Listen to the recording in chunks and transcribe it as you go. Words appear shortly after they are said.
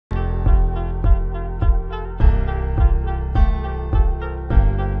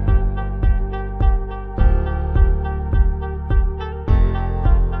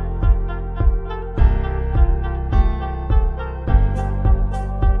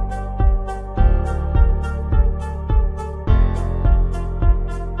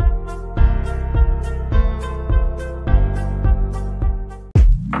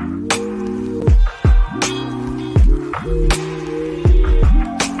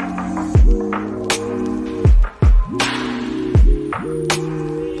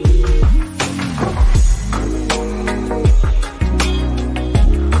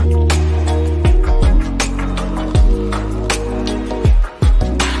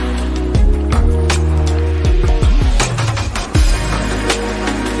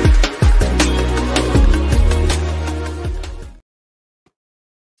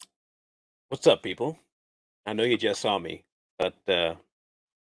What's up, people? I know you just saw me, but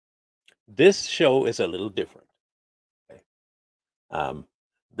this show is a little different. Okay? Um,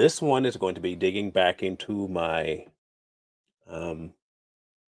 this one is going to be digging back into my um,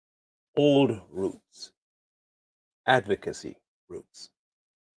 old roots, advocacy roots,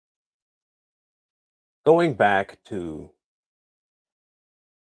 going back to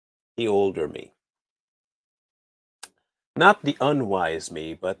the older me. Not the unwise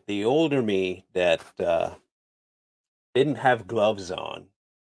me, but the older me that didn't have gloves on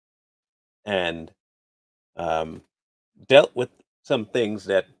and um, dealt with some things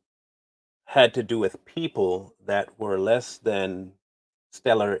that had to do with people that were less than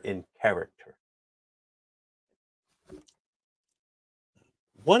stellar in character.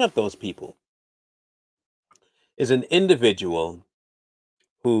 One of those people is an individual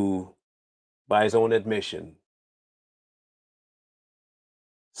who, by his own admission,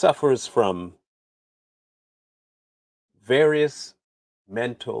 suffers from various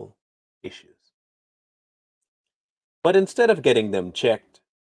mental issues. But instead of getting them checked,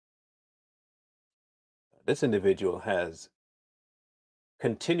 this individual has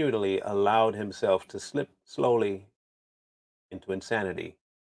continually allowed himself to slip slowly into insanity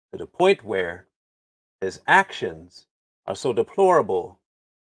to the point where his actions are so deplorable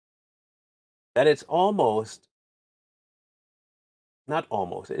that it's almost, not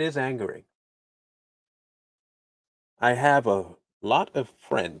almost, it is angering. I have a lot of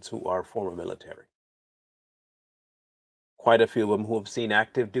friends who are former military, quite a few of them who have seen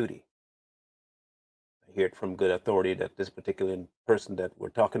active duty. I hear it from good authority that this particular person that we're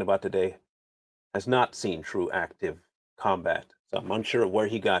talking about today has not seen true active combat. So I'm unsure where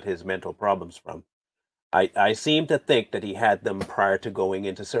he got his mental problems from. I seem to think that he had them prior to going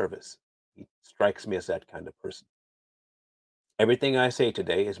into service. He strikes me as that kind of person. Everything I say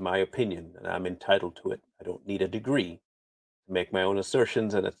today is my opinion, and I'm entitled to it. I don't need a degree to make my own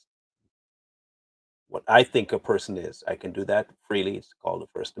assertions, and it's what I think a person is. I can do that freely. It's called the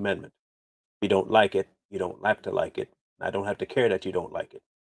First Amendment. If you don't like it, you don't have to like it. I don't have to care that you don't like it.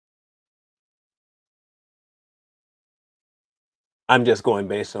 I'm just going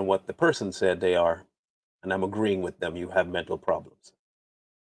based on what the person said they are, and I'm agreeing with them. You have mental problems,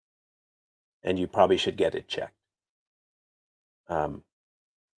 and you probably should get it checked. Um,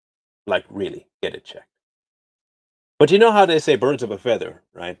 like, really, get it checked. But you know how they say birds of a feather,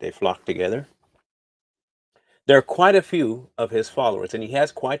 right? They flock together. There are quite a few of his followers, and he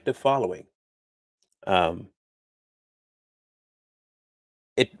has quite the following. Um,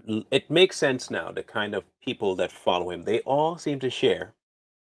 it makes sense now, the kind of people that follow him. They all seem to share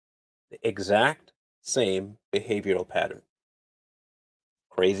the exact same behavioral pattern.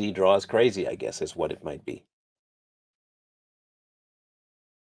 Crazy draws crazy, I guess, is what it might be.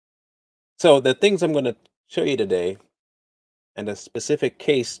 So the things I'm going to show you today, and a specific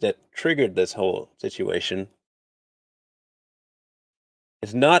case that triggered this whole situation,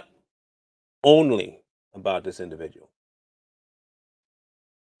 is not only about this individual,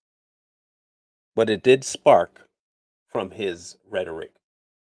 but it did spark from his rhetoric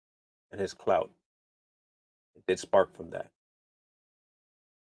and his clout. It did spark from that.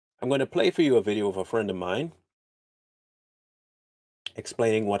 I'm going to play for you a video of a friend of mine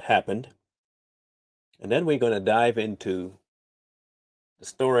explaining what happened, and then we're going to dive into the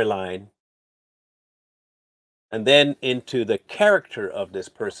storyline and then into the character of this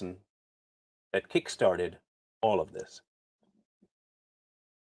person that kickstarted all of this.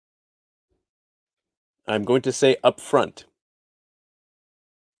 I'm going to say up front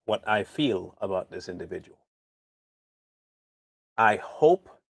what I feel about this individual. I hope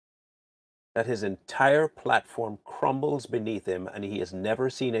that his entire platform crumbles beneath him and he is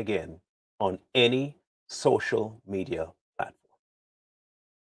never seen again on any social media platform.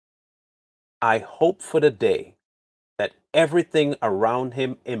 I hope for the day that everything around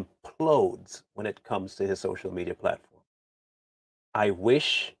him implodes when it comes to his social media platform. I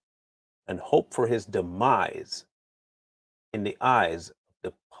wish and hope for his demise in the eyes of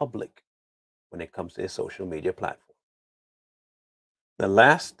the public when it comes to his social media platform. The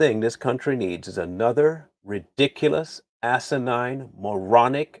last thing this country needs is another ridiculous, asinine,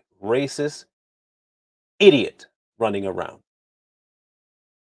 moronic, racist idiot running around.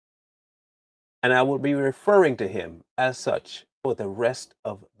 And I will be referring to him as such for the rest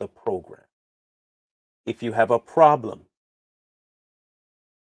of the program. If you have a problem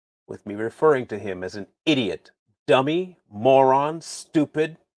with me referring to him as an idiot, dummy, moron,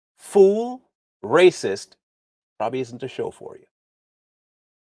 stupid, fool, racist, probably isn't a show for you.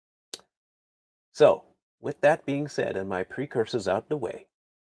 So, with that being said and my precursors out the way,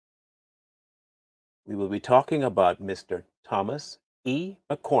 We will be talking about Mr. Thomas E.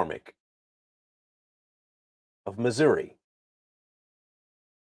 McCormick of Missouri,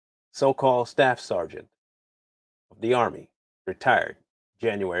 so-called Staff Sergeant of the Army, retired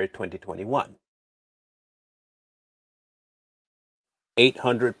January 2021.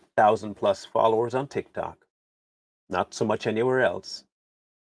 800,000 plus followers on TikTok, not so much anywhere else.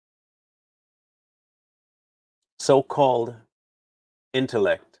 So-called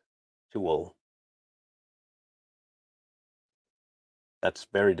intellectual. That's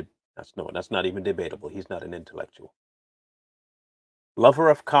that's not even debatable. He's not an intellectual. Lover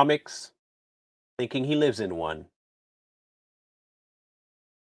of comics, thinking he lives in one,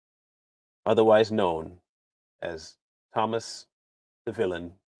 otherwise known as Thomas the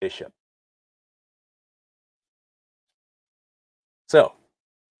Villain Bishop. So,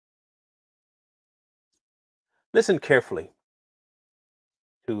 listen carefully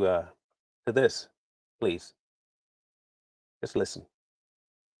to this, please. Just listen.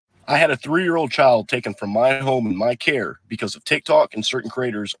 I had a 3-year-old child taken from my home and my care because of TikTok and certain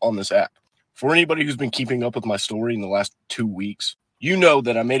creators on this app. For anybody who's been keeping up with my story in the last 2 weeks, you know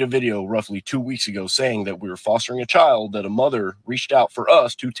that I made a video roughly 2 weeks ago saying that we were fostering a child, that a mother reached out for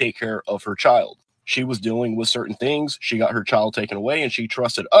us to take care of her child. She was dealing with certain things. She got her child taken away and she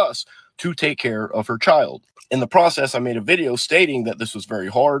trusted us to take care of her child. In the process, I made a video stating that this was very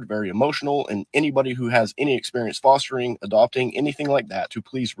hard, very emotional, and anybody who has any experience fostering, adopting, anything like that, to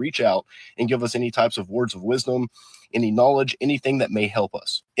please reach out and give us any types of words of wisdom, any knowledge, anything that may help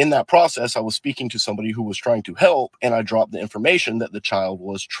us. In that process, I was speaking to somebody who was trying to help, and I dropped the information that the child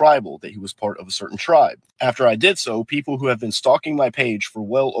was tribal, that he was part of a certain tribe. After I did so, people who have been stalking my page for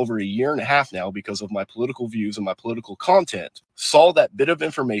well over a year and a half now because of my political views and my political content saw that bit of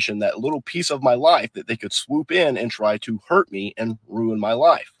information, that little piece of my life that they could swoop in and try to hurt me and ruin my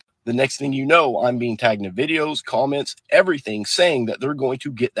life. The next thing you know, I'm being tagged in videos, comments, everything, saying that they're going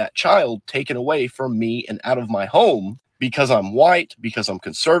to get that child taken away from me and out of my home because I'm white, because I'm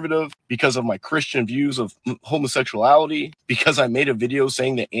conservative, because of my Christian views of homosexuality, because I made a video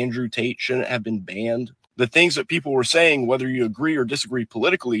saying that Andrew Tate shouldn't have been banned. The things that people were saying, whether you agree or disagree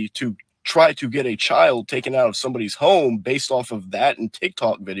politically, to try to get a child taken out of somebody's home based off of that and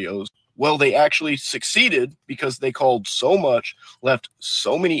TikTok videos, well, they actually succeeded because they called so much, left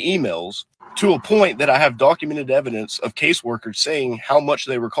so many emails, to a point that I have documented evidence of caseworkers saying how much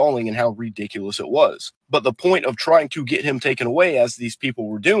they were calling and how ridiculous it was. But the point of trying to get him taken away, as these people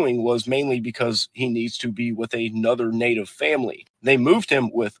were doing, was mainly because he needs to be with another native family. They moved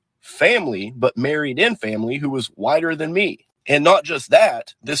him with family, but married in family, who was whiter than me. And not just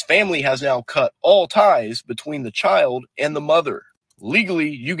that, this family has now cut all ties between the child and the mother. Legally,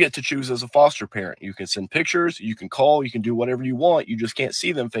 you get to choose as a foster parent. You can send pictures, you can call, you can do whatever you want. You just can't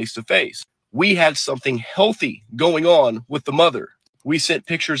see them face to face. We had something healthy going on with the mother. We sent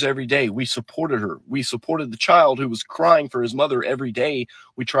pictures every day. We supported her. We supported the child who was crying for his mother every day.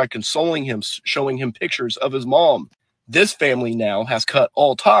 We tried consoling him, showing him pictures of his mom. This family now has cut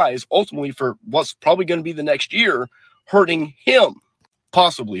all ties, ultimately for what's probably going to be the next year, hurting him,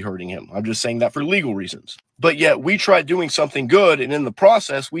 possibly hurting him. I'm just saying that for legal reasons. But yet we tried doing something good, and in the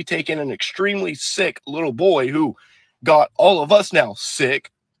process, we take in an extremely sick little boy who got all of us now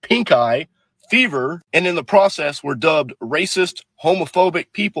sick, pink eye, fever, and in the process, we're dubbed racist, homophobic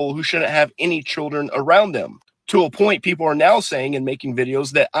people who shouldn't have any children around them. To a point, people are now saying and making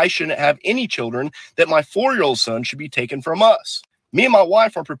videos that I shouldn't have any children, that my 4-year-old son should be taken from us. Me and my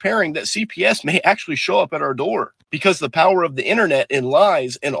wife are preparing that CPS may actually show up at our door because the power of the internet and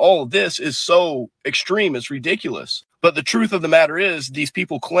lies and all of this is so extreme. It's ridiculous. But the truth of the matter is, these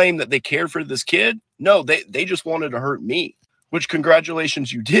people claim that they cared for this kid. No, they just wanted to hurt me, which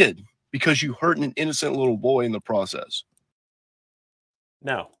congratulations, you did, because you hurt an innocent little boy in the process.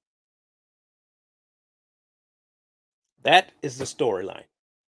 Now, that is the storyline.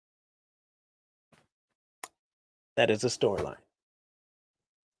 That is the storyline.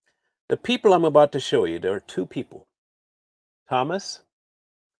 The people I'm about to show you, there are two people, Thomas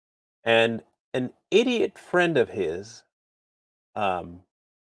and an idiot friend of his, a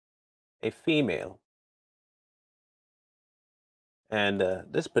female. And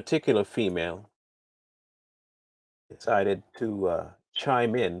this particular female decided to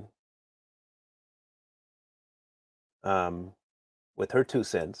chime in with her 2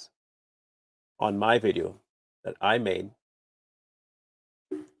 cents on my video that I made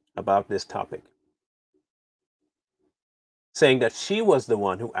about this topic, saying that she was the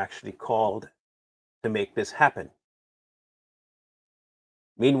one who actually called to make this happen.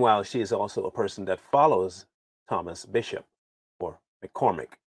 Meanwhile, she is also a person that follows Thomas Bishop or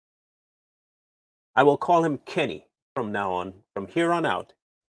McCormick. I will call him Kenny from now on. From here on out,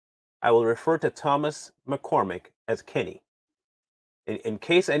 I will refer to Thomas McCormick as Kenny. In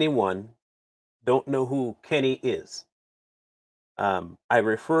case anyone don't know who Kenny is, I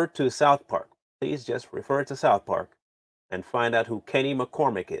refer to South Park. Please just refer to South Park and find out who Kenny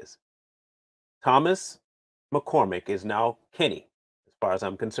McCormick is. Thomas McCormick is now Kenny, as far as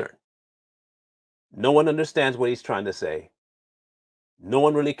I'm concerned. No one understands what he's trying to say. No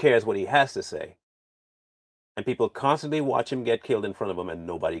one really cares what he has to say. And people constantly watch him get killed in front of them, and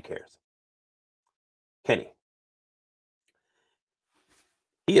nobody cares. Kenny.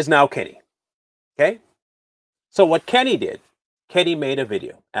 He is now Kenny. Okay? So what Kenny did, Kenny made a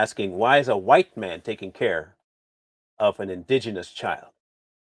video asking, why is a white man taking care of an indigenous child?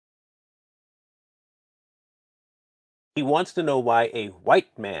 He wants to know why a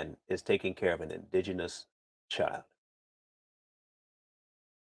white man is taking care of an indigenous child.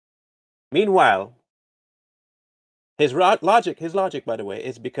 Meanwhile, his logic, by the way,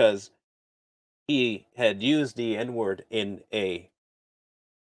 is because he had used the N-word in a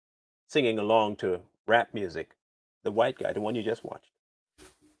singing along to rap music, the white guy, the one you just watched.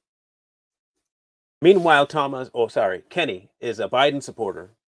 Meanwhile, Kenny is a Biden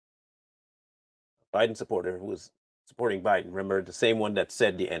supporter who was supporting Biden. Remember, the same one that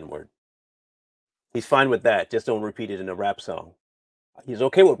said the N-word. He's fine with that. Just don't repeat it in a rap song. He's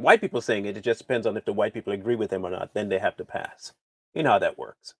okay with white people saying it. It just depends on if the white people agree with him or not. Then they have to pass. You know how that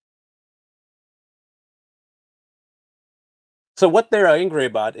works. So what they're angry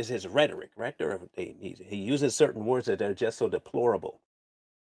about is his rhetoric, right? He uses certain words that are just so deplorable.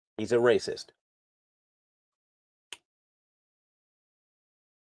 He's a racist.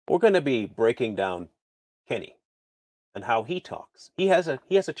 We're going to be breaking down Kenny and how he talks. He has a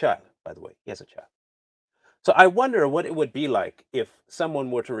child, by the way. He has a child. So I wonder what it would be like if someone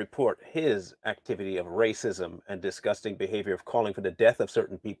were to report his activity of racism and disgusting behavior of calling for the death of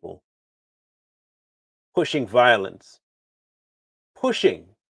certain people, pushing violence,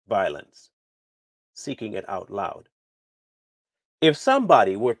 seeking it out loud. If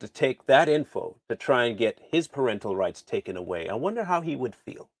somebody were to take that info to try and get his parental rights taken away, I wonder how he would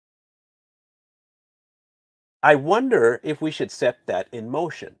feel. I wonder if we should set that in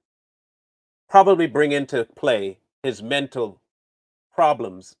motion. Probably bring into play his mental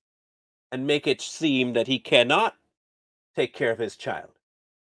problems and make it seem that he cannot take care of his child.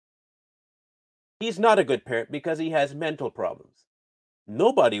 He's not a good parent because he has mental problems.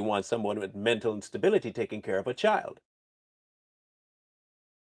 Nobody wants someone with mental instability taking care of a child.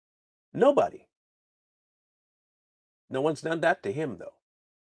 Nobody. No one's done that to him, though.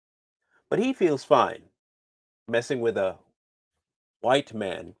 But he feels fine messing with a white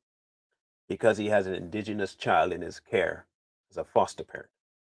man because he has an indigenous child in his care as a foster parent.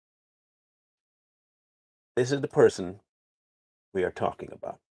 This is the person we are talking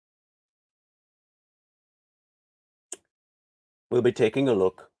about. We'll be taking a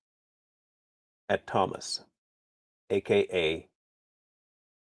look at Thomas, aka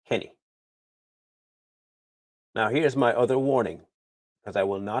Kenny. Now, here's my other warning, because I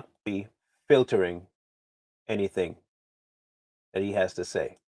will not be filtering anything that he has to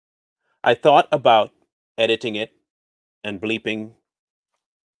say. I thought about editing it and bleeping,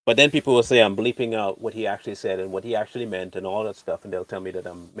 but then people will say I'm bleeping out what he actually said and what he actually meant and all that stuff, and they'll tell me that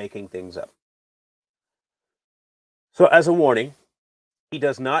I'm making things up. So, as a warning, he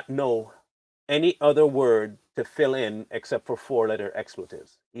does not know any other word to fill in except for four-letter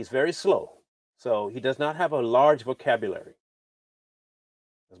expletives. He's very slow, so he does not have a large vocabulary.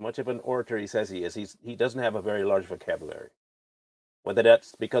 As much of an orator he says he is, he doesn't have a very large vocabulary. Whether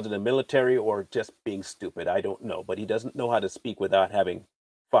that's because of the military or just being stupid, I don't know. But he doesn't know how to speak without having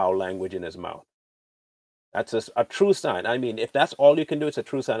foul language in his mouth. That's a true sign. I mean, if that's all you can do, it's a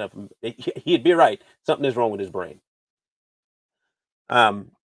true sign of he'd be right. Something is wrong with his brain.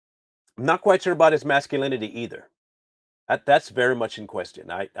 I'm not quite sure about his masculinity either. That's very much in question.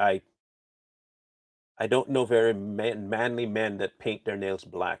 I don't know very manly men that paint their nails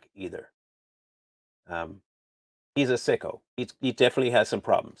black either. Um, he's a sicko. He definitely has some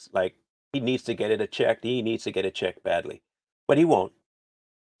problems. Like he needs to get it checked. He needs to get it checked badly, but he won't.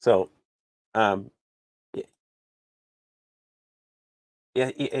 So, um, y-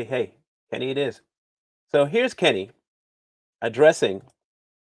 yeah, hey, Kenny, it is. So here's Kenny addressing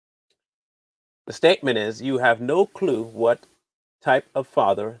the statement is you have no clue what type of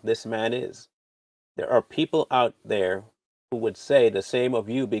father this man is. There are people out there who would say the same of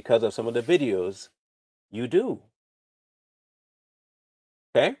you because of some of the videos you do.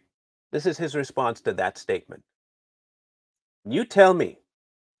 Okay? This is his response to that statement. You tell me,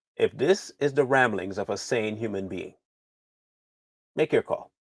 If this is the ramblings of a sane human being, make your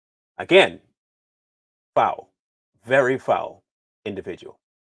call. Again, foul, very foul individual.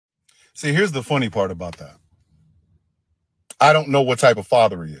 See, here's the funny part about that. I don't know what type of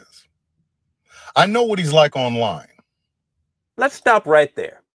father he is. I know what he's like online. Let's stop right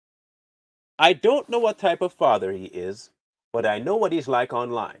there. I don't know what type of father he is, but I know what he's like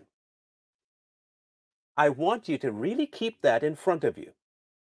online. I want you to really keep that in front of you.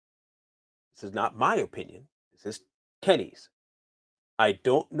 This is not my opinion. This is Kenny's. I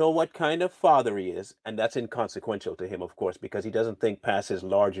don't know what kind of father he is, and that's inconsequential to him, of course, because he doesn't think past his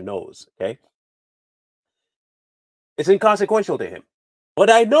large nose, okay? It's inconsequential to him. But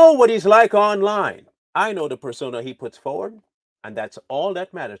I know what he's like online. I know the persona he puts forward, and that's all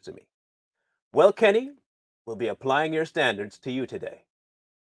that matters to me. Well, Kenny, we'll be applying your standards to you today.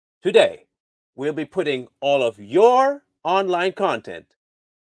 Today, we'll be putting all of your online content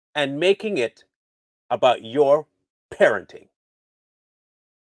and making it about your parenting.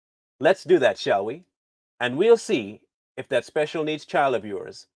 Let's do that, shall we? And we'll see if that special needs child of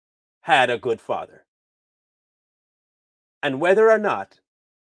yours had a good father. And whether or not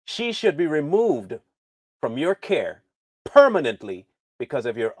she should be removed from your care permanently because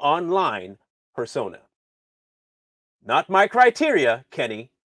of your online persona. Not my criteria, Kenny,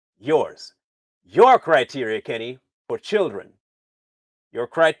 yours. Your criteria, Kenny, for children. Your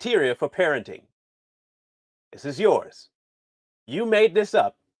criteria for parenting. This is yours. You made this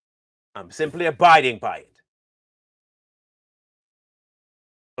up. I'm simply abiding by it.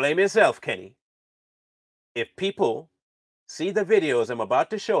 Blame yourself, Kenny. If people see the videos I'm about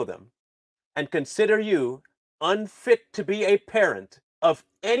to show them and consider you unfit to be a parent of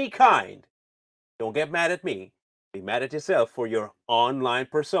any kind, don't get mad at me. Be mad at yourself for your online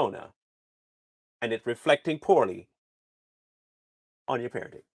persona and it reflecting poorly on your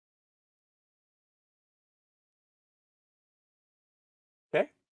parenting. Okay?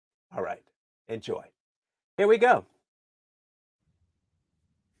 All right. Enjoy. Here we go.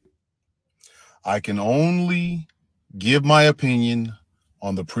 I can only give my opinion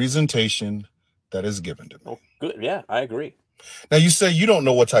on the presentation that is given to me. Oh, good. Yeah, I agree. Now, you say you don't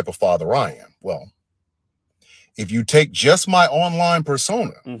know what type of father I am. Well, if you take just my online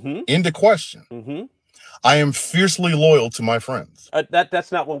persona into question, I am fiercely loyal to my friends.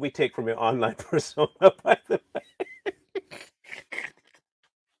 That's not what we take from your online persona, by the way.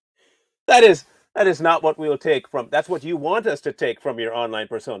 That is not what we'll take from. That's what you want us to take from your online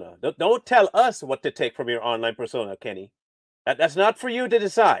persona. Don't tell us what to take from your online persona, Kenny. That's not for you to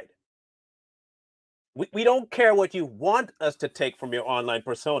decide. We don't care what you want us to take from your online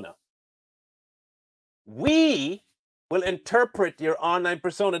persona. We will interpret your online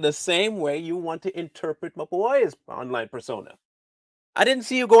persona the same way you want to interpret my boy's online persona. I didn't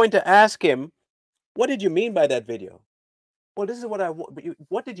see you going to ask him, what did you mean by that video? Well, this is what I want.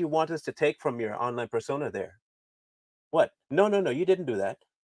 What did you want us to take from your online persona there? What? No, you didn't do that.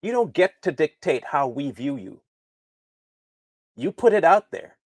 You don't get to dictate how we view you. You put it out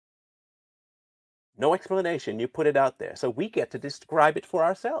there. No explanation. You put it out there. So we get to describe it for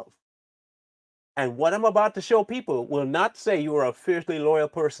ourselves. And what I'm about to show people will not say you are a fiercely loyal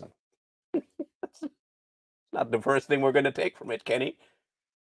person. It's not the first thing we're going to take from it, Kenny.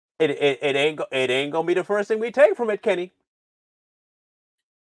 It ain't going to be the first thing we take from it, Kenny.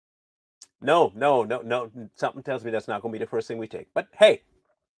 No. Something tells me that's not going to be the first thing we take. But hey,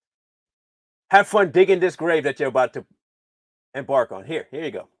 have fun digging this grave that you're about to embark on. Here you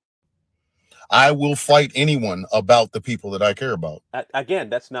go. I will fight anyone about the people that I care about. Again,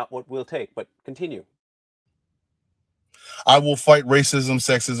 that's not what we'll take, but continue. I will fight racism,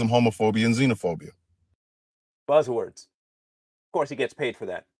 sexism, homophobia, and xenophobia. Buzzwords. Of course, he gets paid for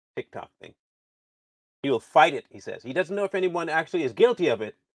that TikTok thing. He will fight it, he says. He doesn't know if anyone actually is guilty of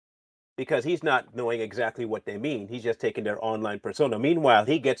it because he's not knowing exactly what they mean. He's just taking their online persona. Meanwhile,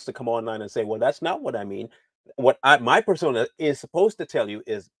 he gets to come online and say, well, that's not what I mean. What my persona is supposed to tell you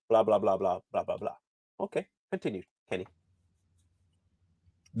is blah, blah, blah, blah, blah, blah, blah. Okay, continue, Kenny.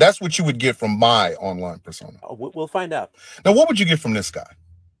 That's what you would get from my online persona. Oh, we'll find out. Now, what would you get from this guy?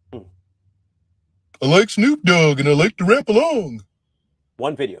 I like Snoop Dogg and I like to rap along.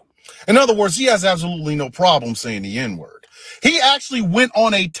 One video. In other words, he has absolutely no problem saying the N-word. He actually went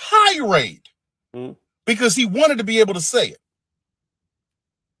on a tirade because he wanted to be able to say it.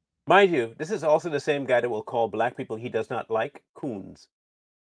 Mind you, this is also the same guy that will call black people he does not like coons.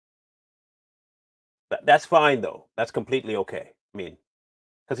 That's fine, though. That's completely okay. I mean,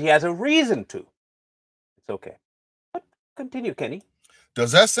 because he has a reason to. It's okay. But continue, Kenny.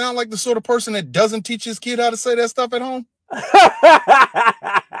 Does that sound like the sort of person that doesn't teach his kid how to say that stuff at home?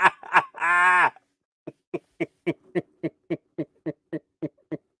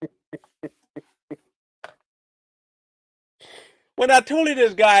 When I told you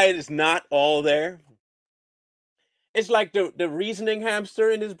this guy is not all there, it's like the reasoning hamster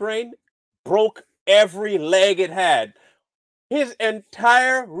in his brain broke every leg it had. His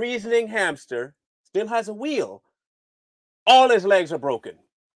entire reasoning hamster still has a wheel. All his legs are broken.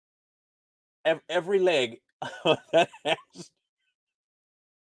 Every leg of that hamster.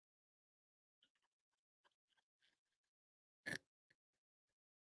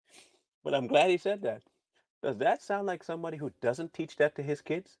 But I'm glad he said that. Does that sound like somebody who doesn't teach that to his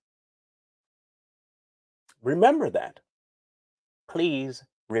kids? Remember that. Please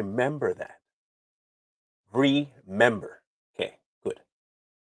remember that. Remember. Okay, good.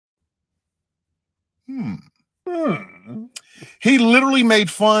 He literally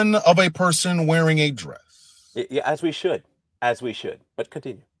made fun of a person wearing a dress. Yeah, as we should. As we should. But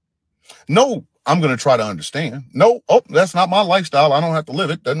continue. No, I'm going to try to understand. No, oh, that's not my lifestyle. I don't have to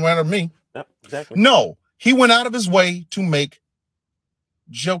live it. Doesn't matter to me. No, exactly. No, he went out of his way to make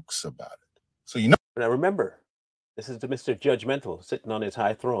jokes about it. So, you know. Now remember, this is the Mr. Judgmental sitting on his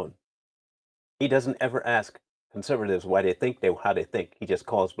high throne. He doesn't ever ask conservatives why they think how they think. He just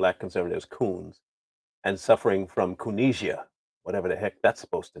calls black conservatives coons and suffering from coonisia, whatever the heck that's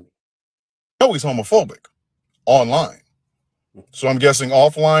supposed to mean. No, he's homophobic online. So I'm guessing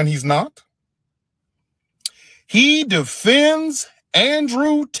offline he's not. He defends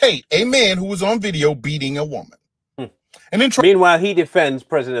Andrew Tate, a man who was on video beating a woman. And then meanwhile, he defends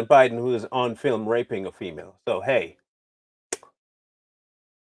President Biden, who is on film raping a female. So, hey,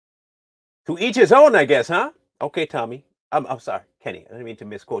 to each his own, I guess, huh? Okay, Tommy. I'm sorry, Kenny. I didn't mean to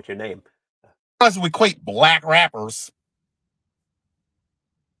misquote your name. As we equate black rappers.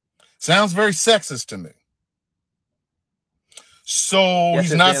 Sounds very sexist to me. So yes,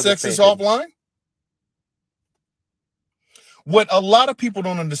 he's not sexist offline? What a lot of people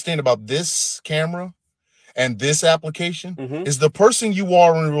don't understand about this camera and this application is the person you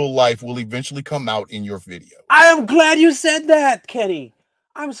are in real life will eventually come out in your video. I am glad you said that, Kenny.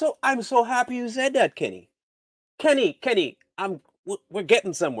 I'm so happy you said that, Kenny. Kenny, we're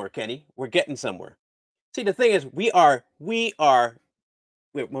getting somewhere, Kenny. We're getting somewhere. See, the thing is, we're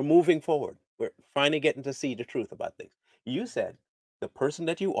moving forward. We're finally getting to see the truth about things. You said the person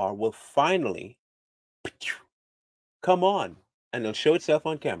that you are will finally come on and it'll show itself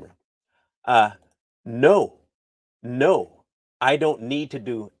on camera. No, I don't need to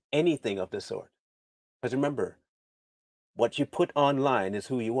do anything of the sort. Because remember, what you put online is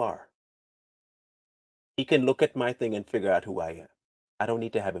who you are. He can look at my thing and figure out who I am. I don't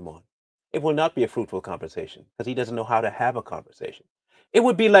need to have him on. It will not be a fruitful conversation because he doesn't know how to have a conversation. It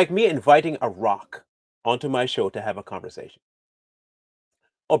would be like me inviting a rock onto my show to have a conversation.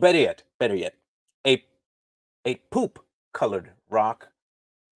 Or better yet, a poop-colored rock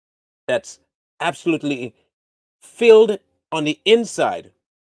that's absolutely filled on the inside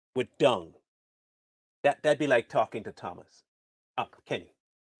with dung. That'd be like talking to Thomas. Kenny.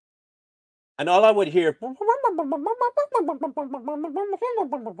 And all I would hear,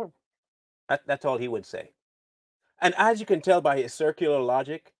 that's all he would say. And as you can tell by his circular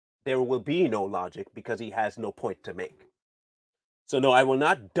logic, there will be no logic because he has no point to make. So no, I will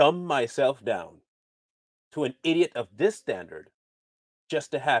not dumb myself down to an idiot of this standard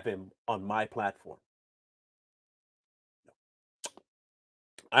just to have him on my platform.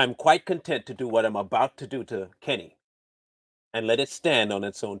 I'm quite content to do what I'm about to do to Kenny and let it stand on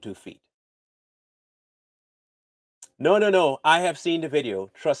its own 2 feet. No, I have seen the video,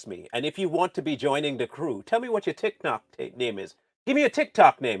 trust me. And if you want to be joining the crew, tell me what your TikTok name is. Give me a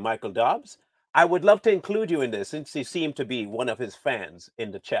TikTok name, Michael Dobbs. I would love to include you in this since you seem to be one of his fans in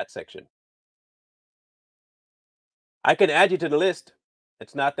the chat section. I can add you to the list.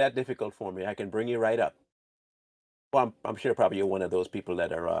 It's not that difficult for me. I can bring you right up. Well, I'm sure probably you're one of those people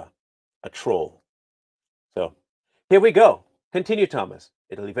that are a troll. So here we go. Continue, Thomas.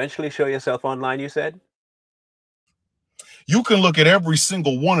 It'll eventually show yourself online, you said? You can look at every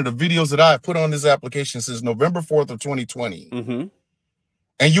single one of the videos that I've put on this application since November 4th of 2020.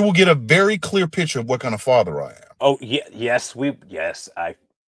 And you will get a very clear picture of what kind of father I am. Oh, yeah, yes, I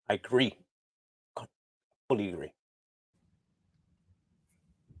agree. Fully agree.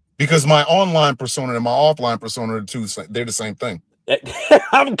 Because my online persona and my offline persona are they're the same thing.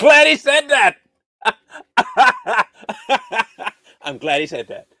 I'm glad he said that. I'm glad he said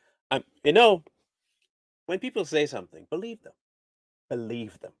that. You know, when people say something, believe them.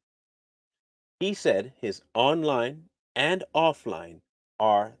 Believe them. He said his online and offline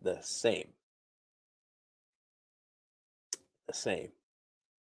are the same. the same.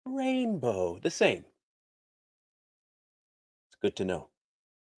 Rainbow, the same. It's good to know.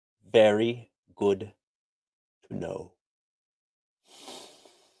 Very good to know.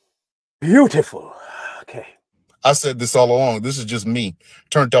 Beautiful. Okay. I said this all along. This is just me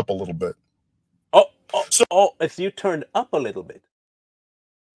turned up a little bit. Oh, it's you turned up a little bit.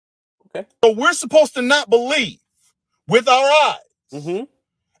 Okay. So we're supposed to not believe with our eyes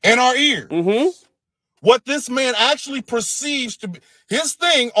and our ears what this man actually perceives to be his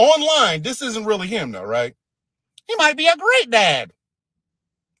thing online. This isn't really him, though, right? He might be a great dad.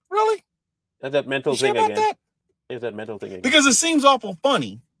 Really? That's that mental thing again. That? Is that mental thing again? Because it seems awful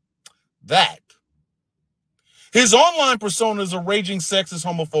funny that his online persona is a raging sexist,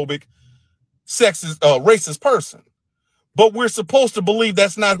 homophobic, sexist, racist person. But we're supposed to believe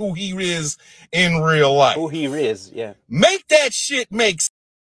that's not who he is in real life. Who he is, yeah. Make that shit make sense.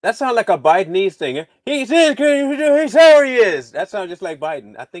 That sounds like a Bidenese thing. He says, he's how he is. That sounds just like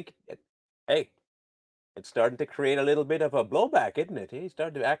Biden. I think, hey, it's starting to create a little bit of a blowback, isn't it? He's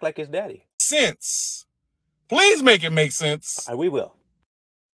starting to act like his daddy. Sense. Please make it make sense. We will.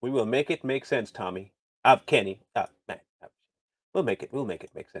 We will make it make sense, Tommy. Kenny. We'll make it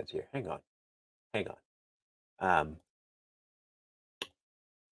make sense here. Hang on.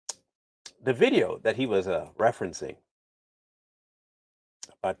 The video that he was referencing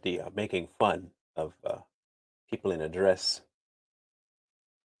about the making fun of people in a dress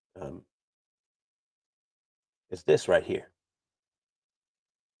is this right here.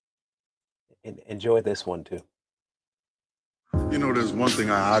 Enjoy this one too. You know, there's one thing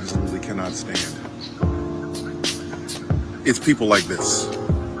I absolutely cannot stand. It's people like this.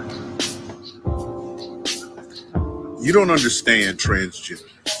 You don't understand transgender.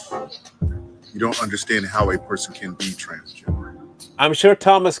 You don't understand how a person can be transgender. I'm sure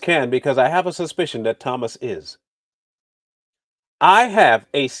Thomas can, because I have a suspicion that Thomas is. I have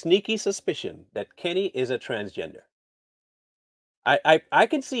a sneaky suspicion that Kenny is a transgender. I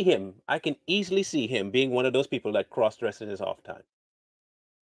can see him. I can easily see him being one of those people that cross-dress in his off time.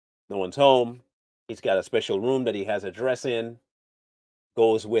 No one's home. He's got a special room that he has a dress in.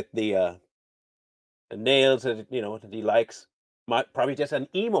 Goes with the nails that that he likes. Probably just an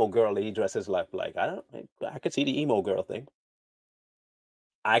emo girl that he dresses like. I could see the emo girl thing.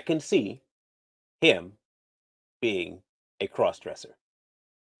 I can see him being a cross-dresser.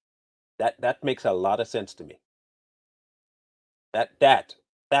 That makes a lot of sense to me. That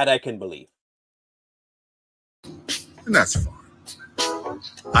I can believe. And that's fine.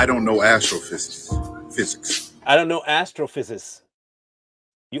 I don't know astrophysics. I don't know astrophysics.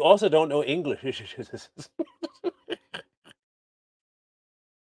 You also don't know English.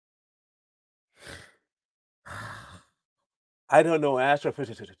 I don't know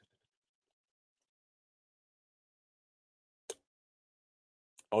astrophysics.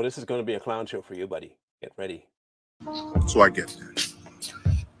 Oh, this is going to be a clown show for you, buddy. Get ready. So I get that.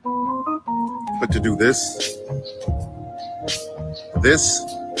 But to do this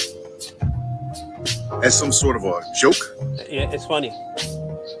as some sort of a joke? Yeah, it's funny.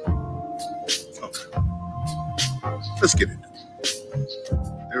 Okay. Let's get into it.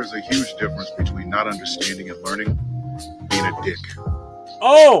 There's a huge difference between not understanding and learning, being a dick.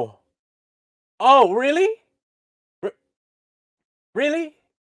 Oh, really? Really?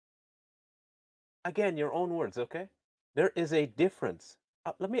 Again, your own words, okay? There is a difference.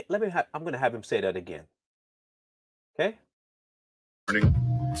 I'm going to have him say that again. Okay? Learning,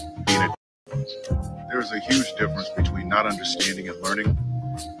 being a There's a huge difference between not understanding and learning,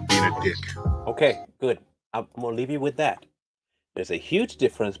 being a dick. Okay, good. I'm going to leave you with that. There's a huge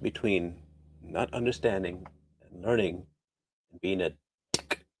difference between not understanding and learning and being a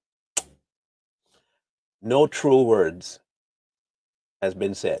dick. No true words has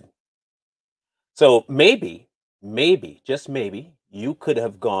been said. So maybe, just maybe, you could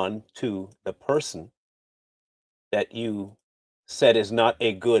have gone to the person that you said is not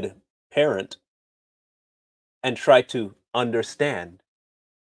a good parent and try to understand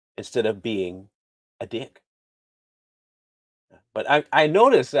instead of being a dick. But I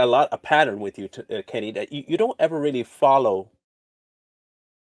noticed a pattern with you, Kenny, that you don't ever really follow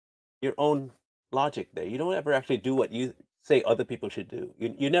your own logic there. You don't ever actually do what you say other people should do.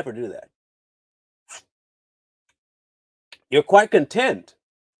 You never do that. You're quite content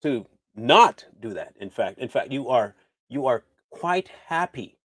to not do that. In fact, you are quite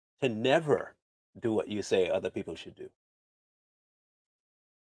happy to never do what you say other people should do.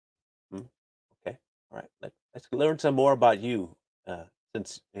 Okay, all right. Let's learn some more about you,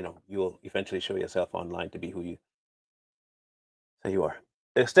 since you'll eventually show yourself online to be who you say you are.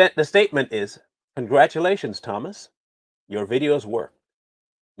 The statement is, "Congratulations, Thomas. Your videos work.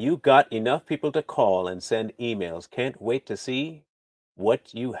 You got enough people to call and send emails. Can't wait to see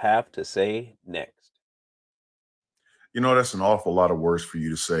what you have to say next. You know, that's an awful lot of words for you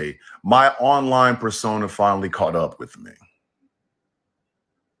to say. My online persona finally caught up with me.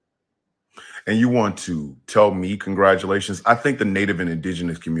 And you want to tell me congratulations? I think the Native and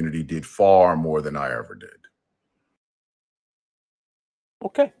Indigenous community did far more than I ever did.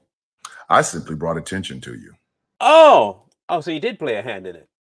 Okay. I simply brought attention to you. Oh, so you did play a hand in it.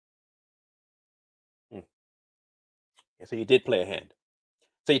 Yeah, so you did play a hand.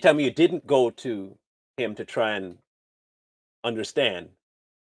 So you tell me you didn't go to him to try and understand,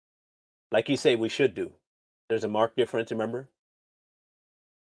 like you say we should do. There's a marked difference, remember?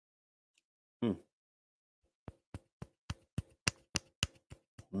 Hmm.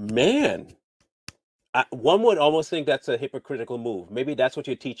 Man, one would almost think that's a hypocritical move. Maybe that's what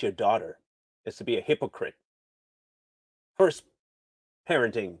you teach your daughter, is to be a hypocrite. First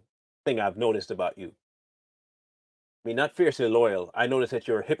parenting thing I've noticed about you. I mean, not fiercely loyal. I notice that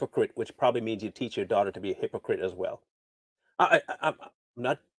you're a hypocrite, which probably means you teach your daughter to be a hypocrite as well. I'm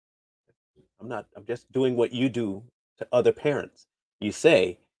not. I'm just doing what you do to other parents. You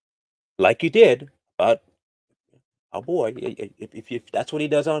say, like you did, about oh boy, if that's what he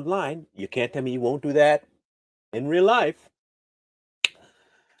does online, you can't tell me you won't do that in real life.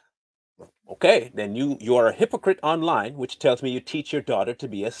 Okay, then you are a hypocrite online, which tells me you teach your daughter to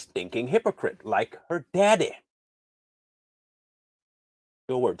be a stinking hypocrite, like her daddy.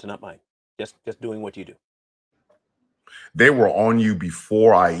 Your words, not mine. Just doing what you do. They were on you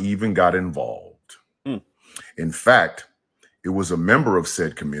before I even got involved. In fact, it was a member of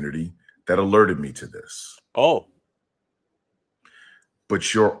said community that alerted me to this. Oh.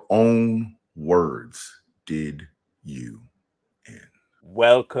 But your own words did you in.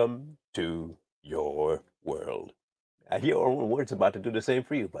 Welcome to your world. Your own words about to do the same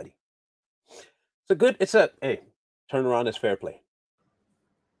for you, buddy. Hey, turn around is fair play.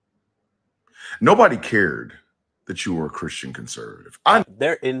 Nobody cared that you were a Christian conservative.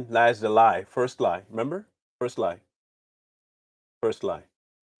 Therein lies the lie. First lie. Remember? First lie. First lie.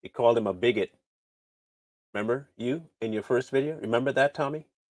 He called him a bigot. Remember you in your first video? Remember that, Tommy?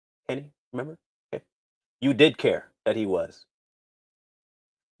 Kenny? Remember? Okay. You did care that he was.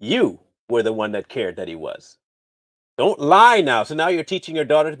 You were the one that cared that he was. Don't lie now. So now you're teaching your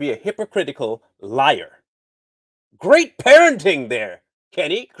daughter to be a hypocritical liar. Great parenting there,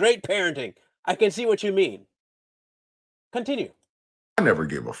 Kenny. Great parenting. I can see what you mean. Continue. I never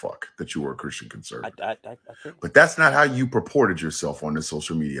gave a fuck that you were a Christian conservative. Okay. But that's not how you purported yourself on this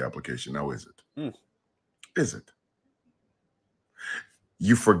social media application, now is it? Is it?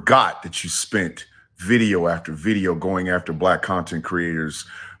 You forgot that you spent video after video going after Black content creators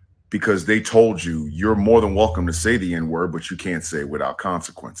because they told you you're more than welcome to say the N-word, but you can't say it without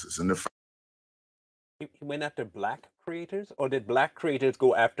consequences. And he went after Black creators, or did Black creators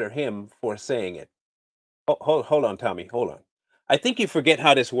go after him for saying it? Oh, hold on, Tommy. Hold on. I think you forget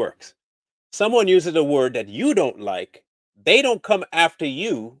how this works. Someone uses a word that you don't like. They don't come after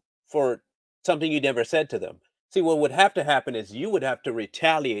you for something you never said to them. See, what would have to happen is you would have to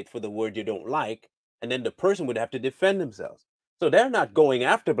retaliate for the word you don't like, and then the person would have to defend themselves. So they're not going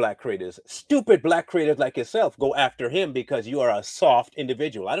after Black creators. Stupid Black creators like yourself go after him because you are a soft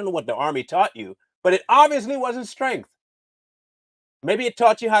individual. I don't know what the army taught you, but it obviously wasn't strength. Maybe it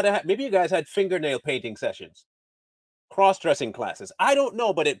taught you how to maybe you guys had fingernail painting sessions, cross-dressing classes. I don't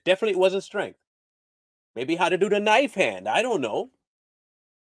know, but it definitely wasn't strength. Maybe how to do the knife hand. I don't know.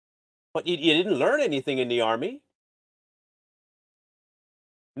 But you didn't learn anything in the army.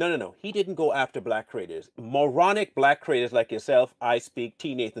 No. He didn't go after Black creators. Moronic Black creators like yourself, I Speak,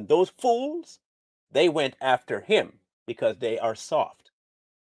 T. Nathan, those fools, they went after him because they are soft.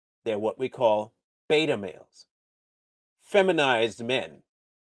 They're what we call beta males, feminized men,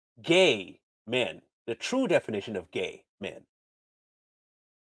 gay men, the true definition of gay men.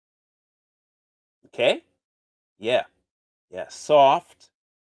 Okay? Yeah. Soft.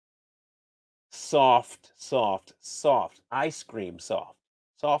 Ice cream soft.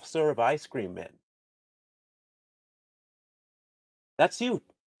 Soft serve ice cream men. That's you,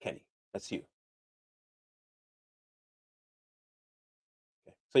 Kenny. That's you.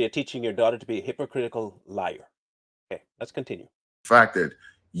 Okay. So you're teaching your daughter to be a hypocritical liar. Okay, let's continue. The fact that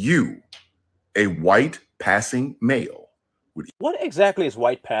you, a white passing male, what exactly is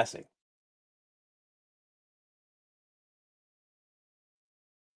white passing?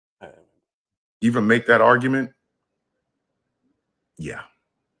 Even make that argument? Yeah.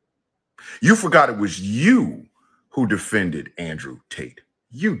 You forgot it was you who defended Andrew Tate.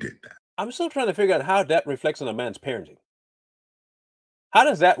 You did that. I'm still trying to figure out how that reflects on a man's parenting. How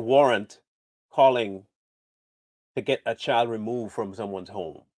does that warrant calling to get a child removed from someone's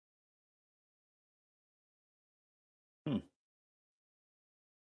home? Hmm.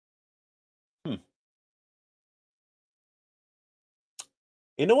 Hmm.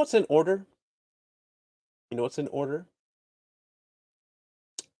 You know what's in order? You know what's in order?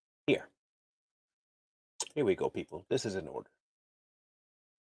 Here. Here we go, people. This is in order.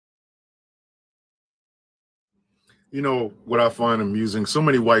 You know what I find amusing? So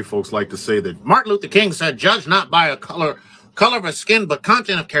many white folks like to say that Martin Luther King said, "Judge not by a color of a skin, but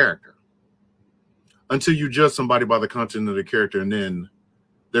content of character." Until you judge somebody by the content of their character, and then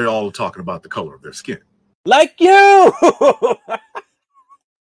they're all talking about the color of their skin. Like you!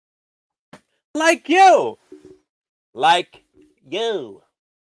 Like you! Like you.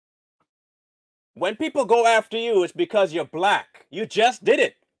 When people go after you, it's because you're black. You just did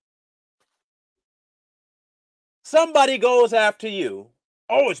it. Somebody goes after you.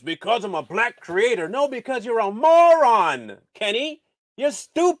 Oh, it's because I'm a black creator. No, because you're a moron, Kenny. You're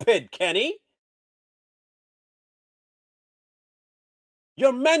stupid, Kenny.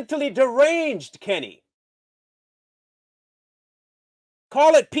 You're mentally deranged, Kenny.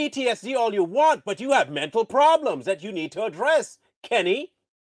 Call it PTSD all you want, but you have mental problems that you need to address, Kenny.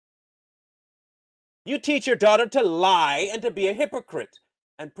 You teach your daughter to lie and to be a hypocrite.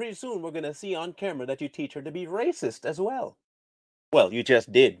 And pretty soon we're going to see on camera that you teach her to be racist as well. Well, you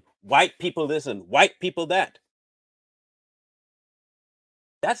just did. White people this and white people that.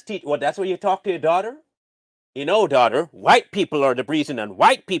 That's what you talk to your daughter? You know, daughter, white people are the reason, and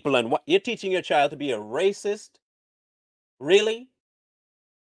white people, and what you're teaching your child to be a racist? Really?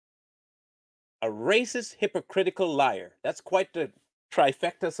 A racist, hypocritical liar. That's quite the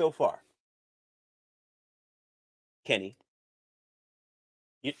trifecta so far. Kenny,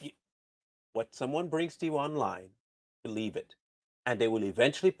 what someone brings to you online, believe it. And they will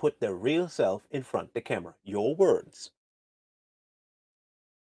eventually put their real self in front of the camera. Your words.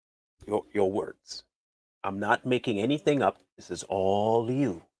 Your words. I'm not making anything up. This is all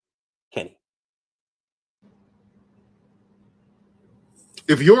you, Kenny.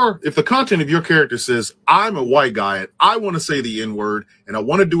 If the content of your character says, "I'm a white guy and I want to say the N-word and I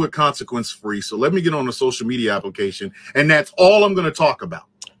want to do it consequence free, so let me get on a social media application and that's all I'm going to talk about."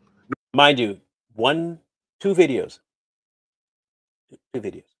 Mind you, two videos.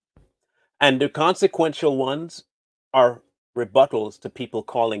 And the consequential ones are rebuttals to people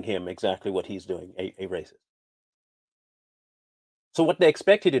calling him exactly what he's doing, a racist. So what they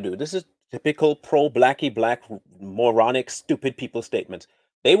expect you to do, this is typical pro-blacky black moronic stupid people statements.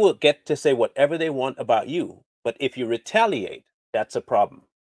 They will get to say whatever they want about you, but if you retaliate, that's a problem.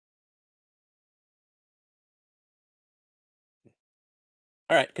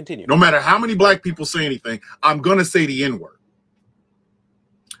 All right, continue. No matter how many black people say anything, I'm going to say the N-word.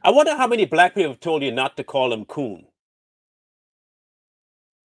 I wonder how many black people have told you not to call him coon.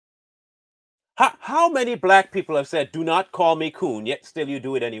 How many black people have said, "Do not call me coon," yet still you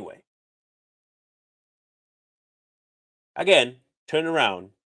do it anyway? Again, turn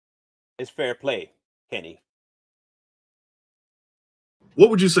around. It's fair play, Kenny.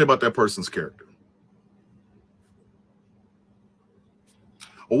 What would you say about that person's character?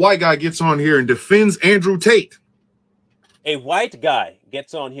 A white guy gets on here and defends Andrew Tate. A white guy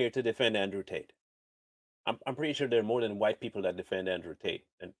gets on here to defend Andrew Tate. I'm pretty sure there are more than white people that defend Andrew Tate,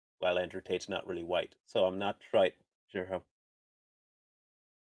 and while Andrew Tate's not really white, so I'm not quite sure how.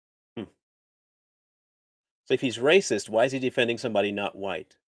 So if he's racist, why is he defending somebody not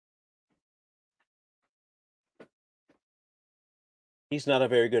white? He's not a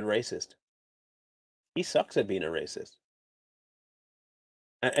very good racist. He sucks at being a racist.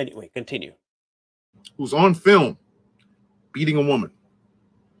 Anyway, continue. Who's on film beating a woman.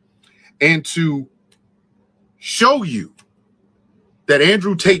 And to show you that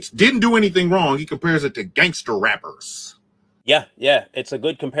Andrew Tate didn't do anything wrong, he compares it to gangster rappers. Yeah, it's a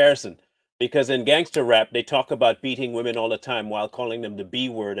good comparison. Because in gangster rap, they talk about beating women all the time while calling them the B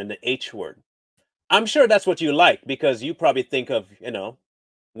word and the H word. I'm sure that's what you like because you probably think of,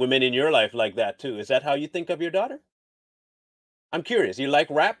 women in your life like that too. Is that how you think of your daughter? I'm curious. You like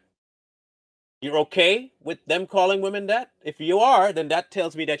rap? You're okay with them calling women that? If you are, then that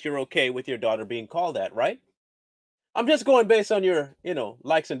tells me that you're okay with your daughter being called that, right? I'm just going based on your,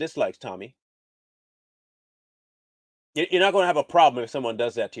 likes and dislikes, Tommy. You're not going to have a problem if someone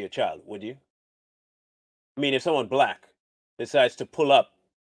does that to your child, would you? I mean, if someone black decides to pull up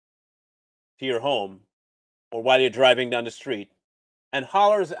to your home or while you're driving down the street and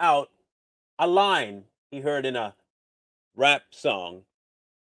hollers out a line he heard in a rap song,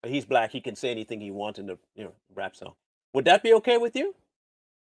 but he's black, he can say anything he wants in the rap song. Would that be okay with you?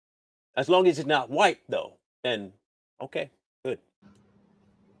 As long as it's not white, though, then okay, good.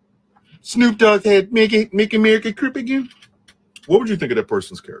 Snoop Dogg had Make America Crip again. What would you think of that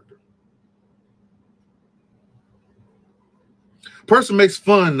person's character? Person makes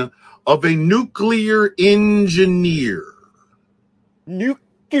fun of a nuclear engineer.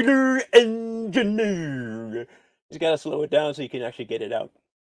 Nuclear engineer. You got to slow it down so you can actually get it out.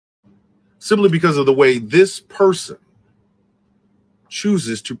 Simply because of the way this person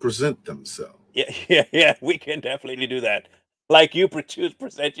chooses to present themselves. Yeah. We can definitely do that. Like you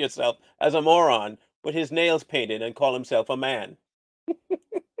present yourself as a moron with his nails painted and call himself a man.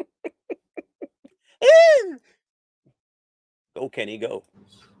 Go, Kenny, go.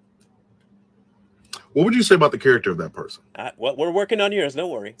 What would you say about the character of that person? Well, we're working on yours. Don't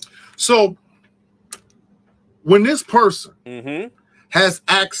worry. So, when this person Mm-hmm. has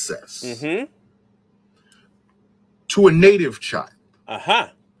access Mm-hmm. to a native child, Uh-huh.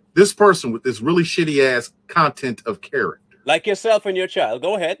 this person with this really shitty ass content of character, like yourself and your child,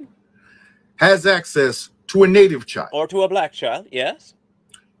 go ahead, has access to a native child, or to a black child, yes,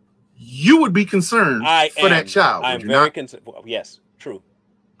 you would be concerned for that child. I'm very concerned. Well, yes, true.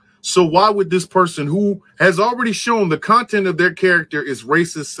 So why would this person who has already shown the content of their character is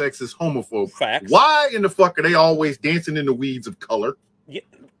racist, sexist, homophobic, Facts. Why in the fuck are they always dancing in the weeds of color? Yeah,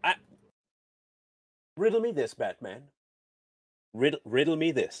 riddle me this, Batman. Riddle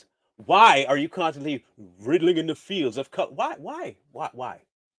me this. Why are you constantly riddling in the fields of color? Why,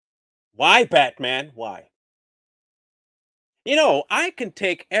 Batman? Why? You know, I can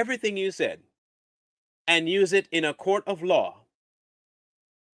take everything you said and use it in a court of law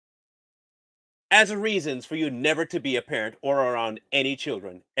as a reasons for you never to be a parent or around any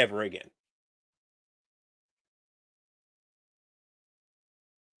children ever again.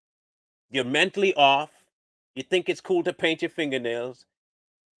 You're mentally off. You think it's cool to paint your fingernails.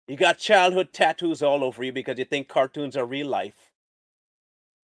 You got childhood tattoos all over you because you think cartoons are real life.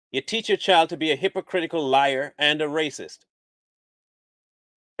 You teach your child to be a hypocritical liar and a racist.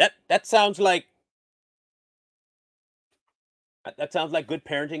 That sounds like good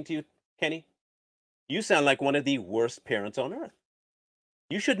parenting to you, Kenny. You sound like one of the worst parents on earth.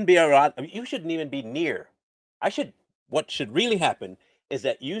 You shouldn't be around. I mean, you shouldn't even be near. What should really happen is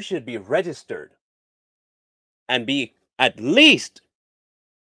that you should be registered and be at least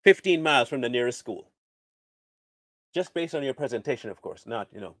 15 miles from the nearest school. Just based on your presentation, of course, not,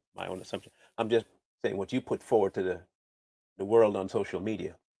 my own assumption. I'm just saying what you put forward to the world on social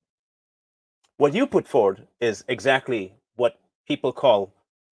media. What you put forward is exactly what people call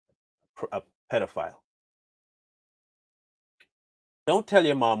a pedophile. Don't tell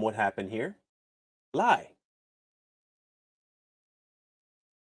your mom what happened here. Lie.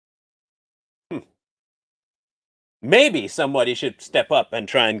 Maybe somebody should step up and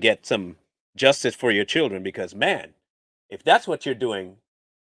try and get some justice for your children, because, man, if that's what you're doing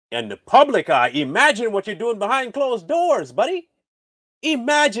in the public eye, imagine what you're doing behind closed doors, buddy.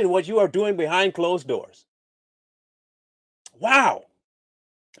 Imagine what you are doing behind closed doors. Wow.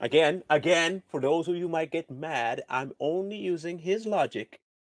 Again, for those of you who might get mad, I'm only using his logic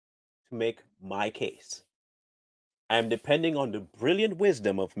to make my case. I'm depending on the brilliant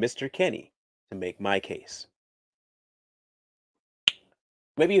wisdom of Mr. Kenny to make my case.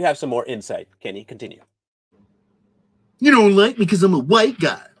 Maybe you have some more insight, Kenny. Continue. You don't like me because I'm a white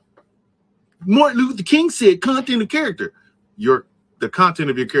guy. Martin Luther King said content of character. The content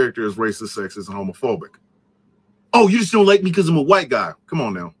of your character is racist, sexist, and homophobic. Oh, you just don't like me because I'm a white guy. Come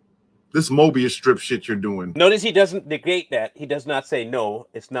on now. This Mobius strip shit you're doing. Notice he doesn't negate that. He does not say, no,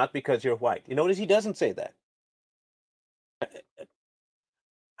 it's not because you're white. You notice he doesn't say that.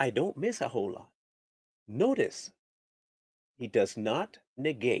 I don't miss a whole lot. Notice he does not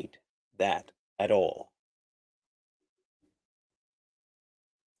negate that at all.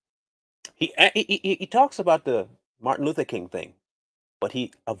 He talks about the Martin Luther King thing, but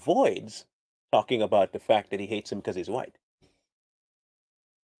he avoids talking about the fact that he hates him because he's white.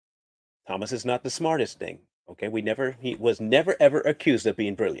 Thomas is not the smartest thing. Okay, he was never ever accused of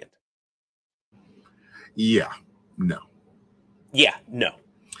being brilliant. Yeah, no.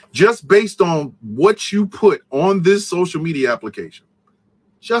 Just based on what you put on this social media application,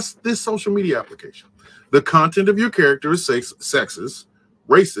 the content of your character is sexist,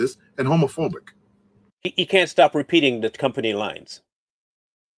 racist, and homophobic. He can't stop repeating the company lines.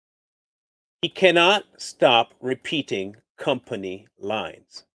 He cannot stop repeating company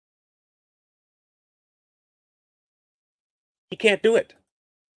lines. He can't do it.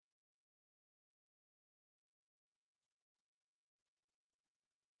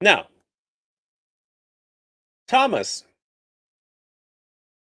 Now, Thomas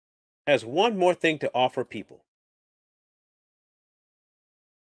has one more thing to offer people.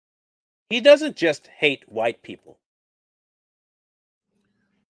 He doesn't just hate white people.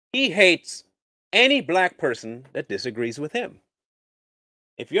 He hates any black person that disagrees with him.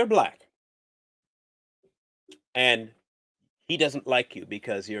 If you're black and he doesn't like you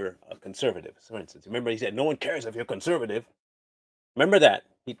because you're a conservative, for instance, remember he said, no one cares if you're conservative. Remember that.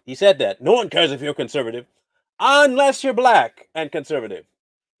 He said that. No one cares if you're conservative unless you're black and conservative.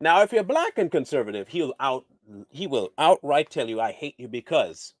 Now, if you're black and conservative, he will outright tell you, I hate you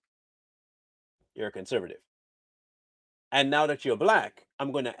because you're a conservative. And now that you're black,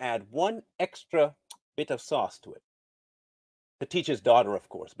 I'm going to add one extra bit of sauce to it. To teach his daughter, of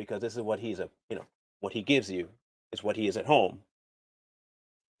course, because this is what what he gives you is what he is at home.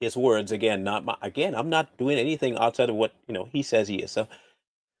 His words, again, I'm not doing anything outside of what, he says he is. So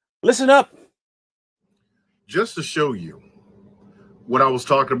listen up. Just to show you what I was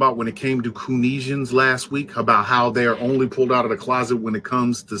talking about when it came to Coonesians last week, about how they're only pulled out of the closet when it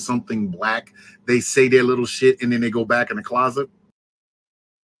comes to something black. They say their little shit and then they go back in the closet.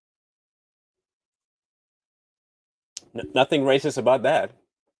 Nothing racist about that.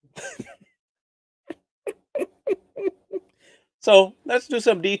 So let's do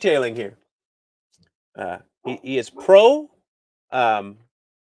some detailing here. He is pro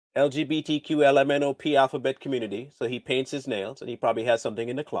LGBTQ LMNOP alphabet community, so he paints his nails and he probably has something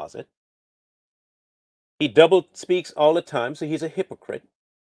in the closet. He double speaks all the time, so he's a hypocrite.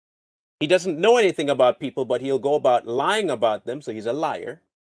 He doesn't know anything about people, but he'll go about lying about them, so he's a liar.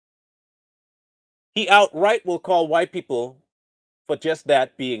 He outright will call white people for just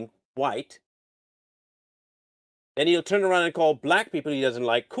that, being white. Then he'll turn around and call black people he doesn't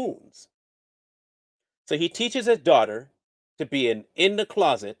like coons. So he teaches his daughter to be an in the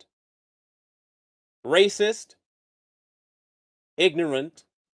closet, racist, ignorant,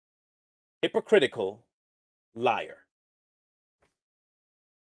 hypocritical liar.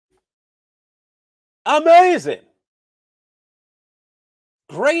 Amazing.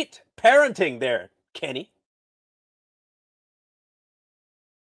 Great parenting there, Kenny.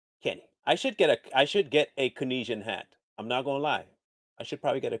 I should get a Coonesian hat. I'm not gonna lie. I should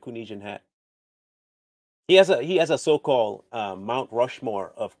probably get a Coonesian hat. He has a so-called Mount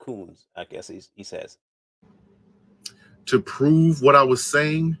Rushmore of coons, I guess he says. To prove what I was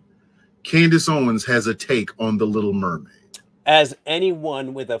saying, Candace Owens has a take on The Little Mermaid. As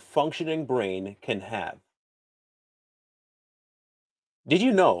anyone with a functioning brain can have. Did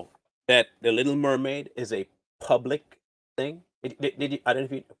you know that The Little Mermaid is a public thing? Did you? I don't know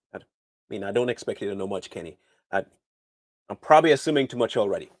if you. I don't expect you to know much, Kenny. I'm probably assuming too much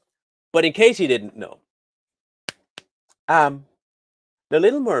already. But in case you didn't know, The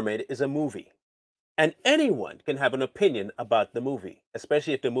Little Mermaid is a movie. And anyone can have an opinion about the movie,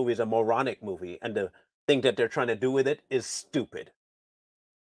 especially if the movie is a moronic movie and the thing that they're trying to do with it is stupid.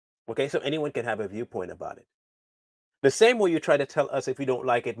 Okay, so anyone can have a viewpoint about it. The same way you try to tell us if you don't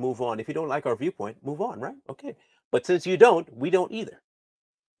like it, move on. If you don't like our viewpoint, move on, right? Okay. But since you don't, we don't either.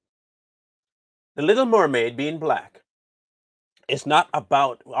 The Little Mermaid being black is not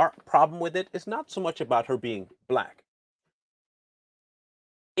about, our problem with it is not so much about her being black.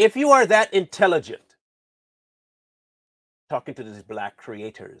 If you are that intelligent, talking to these black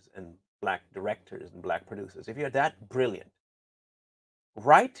creators and black directors and black producers, if you're that brilliant,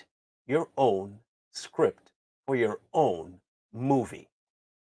 write your own script for your own movie.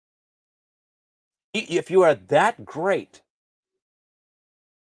 If you are that great,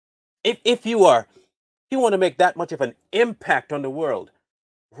 if you want to make that much of an impact on the world,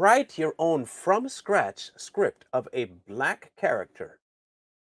 write your own from scratch script of a black character,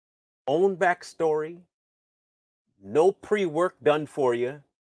 own backstory, no pre-work done for you.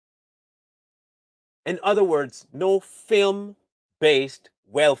 In other words, no film-based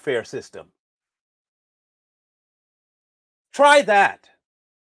welfare system. Try that.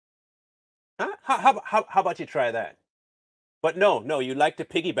 Huh? How about you try that? But no, you like to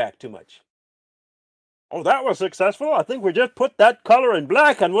piggyback too much. Oh, that was successful. I think we just put that color in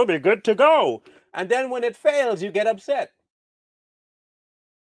black and we'll be good to go. And then when it fails, you get upset.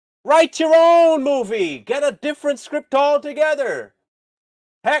 Write your own movie. Get a different script altogether.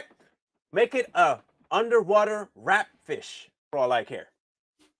 Heck, make it a underwater rat fish, for all I care.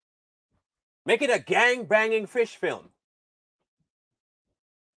 Make it a gang-banging fish film.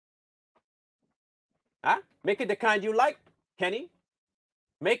 Huh? Make it the kind you like, Kenny.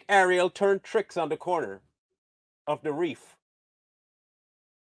 Make Ariel turn tricks on the corner of the reef.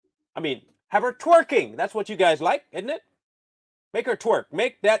 I mean, have her twerking. That's what you guys like, isn't it? Make her twerk.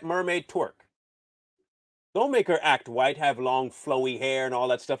 Make that mermaid twerk. Don't make her act white, have long, flowy hair and all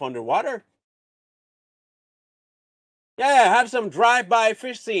that stuff underwater. Yeah, have some drive-by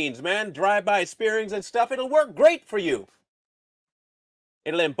fish scenes, man. Drive-by spearings and stuff. It'll work great for you.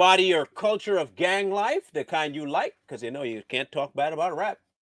 It'll embody your culture of gang life, the kind you like, because you know you can't talk bad about a rap.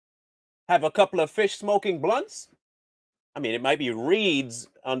 Have a couple of fish smoking blunts. I mean, it might be reeds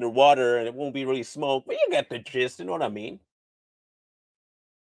underwater and it won't be really smoke, but you get the gist, you know what I mean?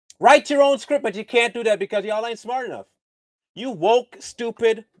 Write your own script, but you can't do that because y'all ain't smart enough. You woke,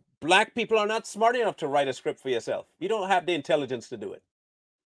 stupid, black people are not smart enough to write a script for yourself. You don't have the intelligence to do it.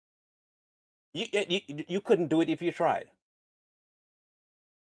 You couldn't do it if you tried.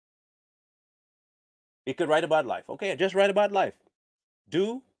 You could write about life. Okay, just write about life.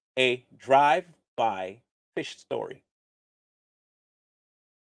 Do a drive-by fish story.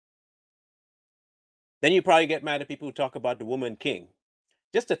 Then you probably get mad at people who talk about the woman king.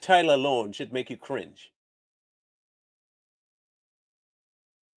 Just the title alone should make you cringe.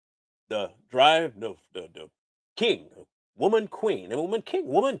 The king, woman queen, a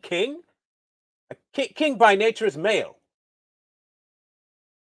woman king. A king by nature is male.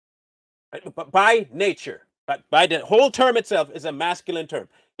 But by nature, but by the whole term itself is a masculine term.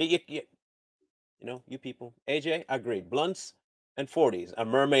 You know, you people, AJ, agreed. Blunts and 40s, a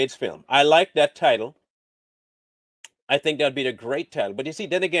mermaid's film. I like that title. I think that'd be a great title. But you see,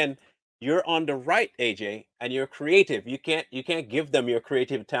 then again, you're on the right, AJ, and you're creative. You can't give them your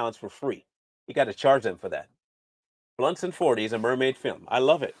creative talents for free. You got to charge them for that. Blunts and 40s, a mermaid film. I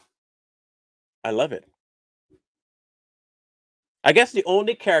love it. I love it. I guess the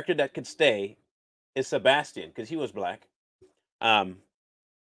only character that could stay is Sebastian because he was black.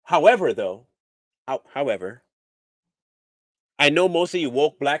 However, though, however, I know most of you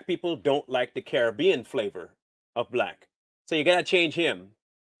woke black people don't like the Caribbean flavor of black. So you got to change him.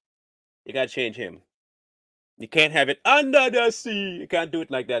 You got to change him. You can't have it under the sea. You can't do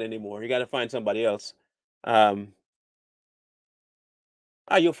it like that anymore. You got to find somebody else. You'll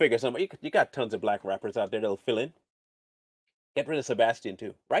figure somebody. You got tons of black rappers out there that'll fill in. Get rid of Sebastian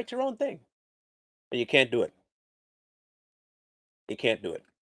too. Write your own thing. But you can't do it. You can't do it.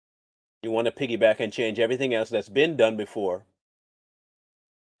 You want to piggyback and change everything else that's been done before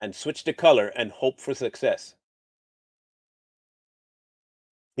and switch the color and hope for success.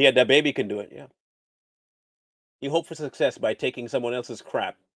 Yeah, that baby can do it, yeah. You hope for success by taking someone else's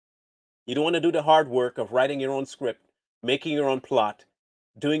crap. You don't want to do the hard work of writing your own script, making your own plot,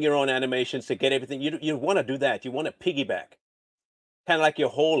 doing your own animations to get everything. You want to do that. You want to piggyback. Kind of like your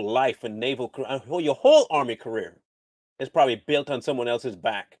whole life and naval, your whole army career is probably built on someone else's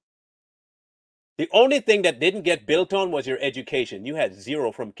back. The only thing that didn't get built on was your education. You had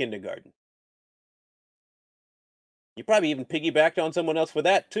 0 from kindergarten. You probably even piggybacked on someone else for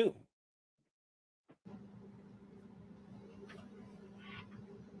that too.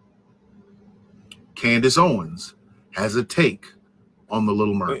 Candace Owens has a take on The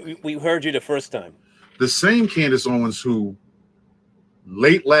Little Mermaid. We heard you the first time. The same Candace Owens who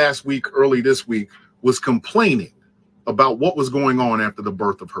late last week, early this week, was complaining about what was going on after the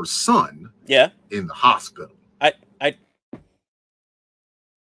birth of her son in the hospital.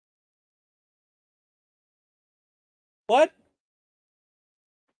 What?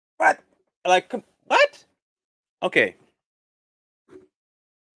 Like, what? Okay.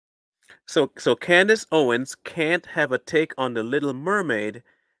 So Candace Owens can't have a take on The Little Mermaid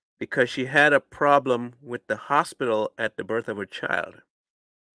because she had a problem with the hospital at the birth of her child.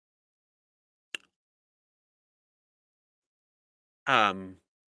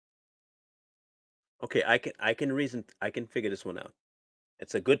 Okay, I can figure this one out.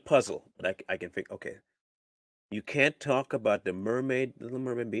 It's a good puzzle, but I can figure. Okay, you can't talk about the Little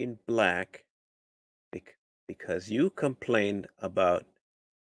Mermaid being black, because you complained about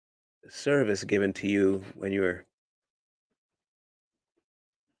the service given to you when you were.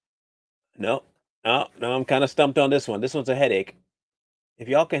 No, I'm kind of stumped on this one. This one's a headache. If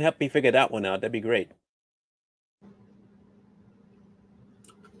y'all can help me figure that one out, that'd be great.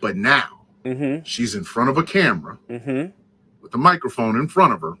 But now, she's in front of a camera with a microphone in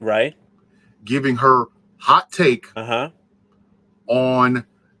front of her, right? Giving her hot take on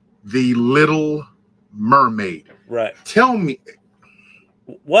The Little Mermaid. Right. Tell me.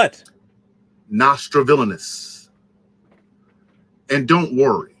 What? Nostra Villainous. And don't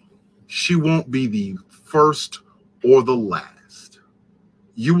worry, she won't be the first or the last.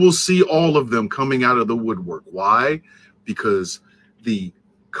 You will see all of them coming out of the woodwork. Why? Because the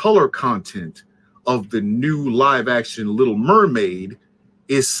color content of the new live action Little Mermaid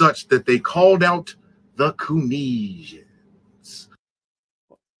is such that they called out the Coonesians.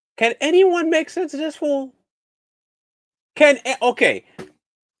 Can anyone make sense of this fool? Okay,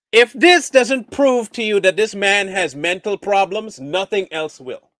 if this doesn't prove to you that this man has mental problems, nothing else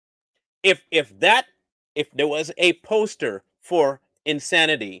will. If there was a poster for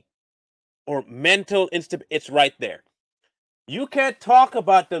insanity or mental instability, it's right there. You can't talk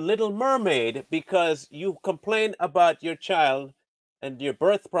about the Little Mermaid because you complained about your child and your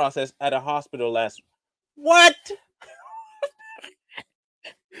birth process at a hospital last. What?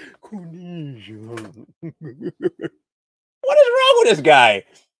 What is wrong with this guy?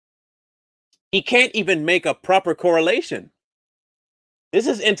 He can't even make a proper correlation. This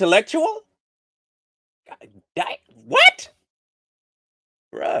is intellectual? What?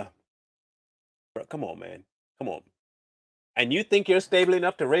 Bruh. Bruh, come on, man. Come on. And you think you're stable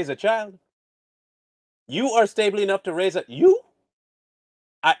enough to raise a child? You are stable enough to raise you?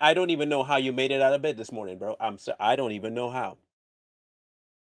 I don't even know how you made it out of bed this morning, bro. I don't even know how.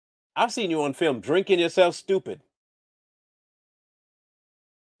 I've seen you on film drinking yourself stupid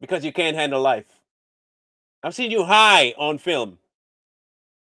because you can't handle life. I've seen you high on film.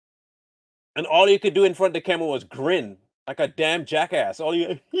 And all you could do in front of the camera was grin like a damn jackass. All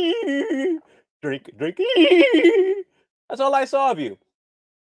you drink. That's all I saw of you.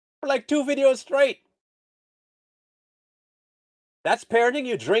 For like 2 videos straight. That's parenting?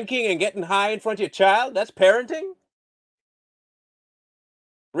 You drinking and getting high in front of your child? That's parenting?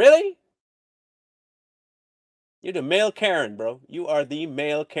 Really? You're the male Karen, bro. You are the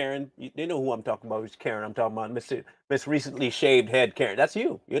male Karen. You know who I'm talking about. Which Karen I'm talking about? Miss recently shaved head Karen. That's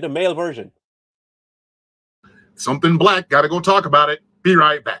you. You're the male version. Something black. Got to go talk about it. Be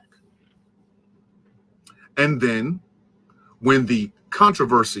right back. And then when the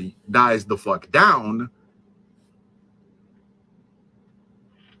controversy dies the fuck down,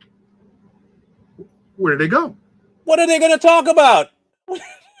 where do they go? What are they going to talk about?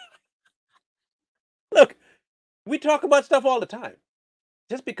 Look, we talk about stuff all the time.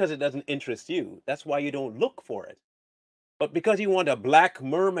 Just because it doesn't interest you, that's why you don't look for it. But because you want a black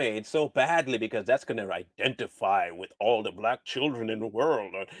mermaid so badly, because that's going to identify with all the black children in the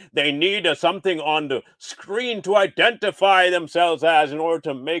world, or they need something on the screen to identify themselves as in order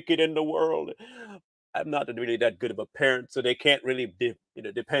to make it in the world. I'm not really that good of a parent, so they can't really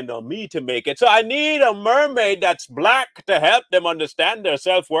depend on me to make it. So I need a mermaid that's black to help them understand their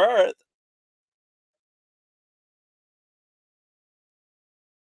self-worth.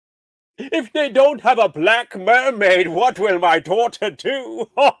 If they don't have a black mermaid, what will my daughter do?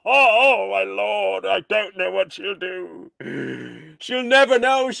 Oh, my Lord, I don't know what she'll do. She'll never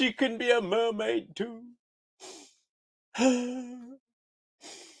know she can be a mermaid, too.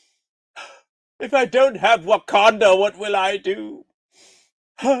 If I don't have Wakanda, what will I do?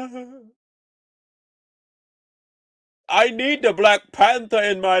 I need the Black Panther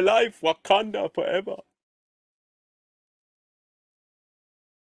in my life, Wakanda forever.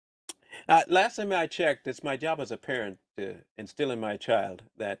 Last time I checked, it's my job as a parent to instill in my child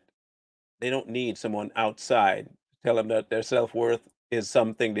that they don't need someone outside to tell them that their self-worth is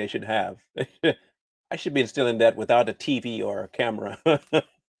something they should have. I should be instilling that without a TV or a camera.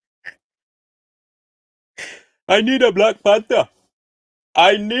 I need a Black Panther.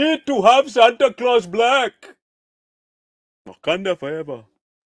 I need to have Santa Claus black. Wakanda forever.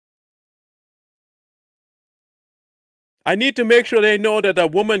 I need to make sure they know that a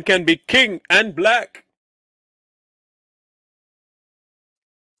woman can be king and black.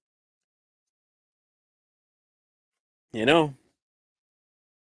 You know,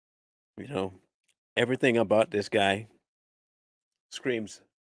 everything about this guy screams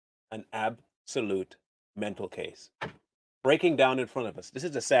an absolute mental case. Breaking down in front of us. This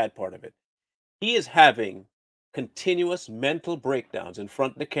is the sad part of it. He is having continuous mental breakdowns in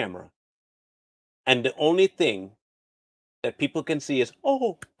front of the camera. And the only thing that people can see is,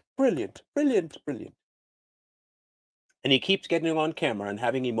 oh, brilliant, brilliant, brilliant. And he keeps getting on camera and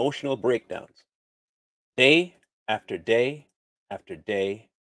having emotional breakdowns. Day after day after day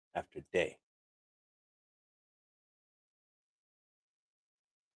after day.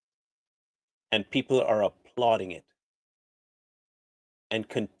 And people are applauding it and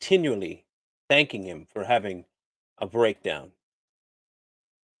continually thanking him for having a breakdown.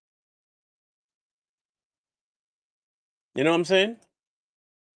 You know what I'm saying?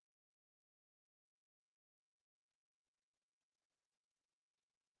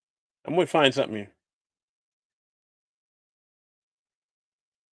 I'm going to find something here.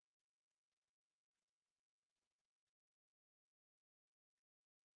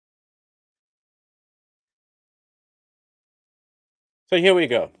 So here we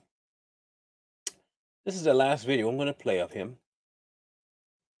go. This is the last video I'm going to play of him.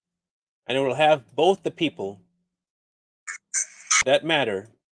 And it will have both the people that matter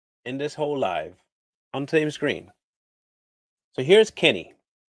in this whole live on the same screen. So here's Kenny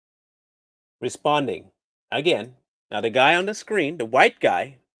responding again. Now, the guy on the screen, the white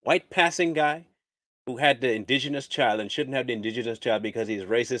guy, white passing guy, who had the indigenous child and shouldn't have the indigenous child because he's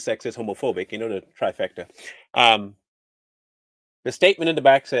racist, sexist, homophobic, the trifecta. The statement in the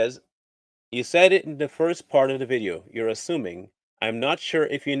back says, "You said it in the first part of the video. You're assuming. I'm not sure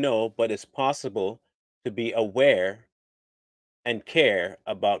if you know, but it's possible to be aware and care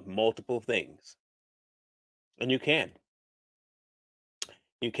about multiple things." And you can.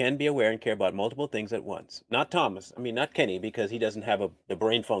 You can be aware and care about multiple things at once. Not Thomas. I mean, not Kenny, because he doesn't have the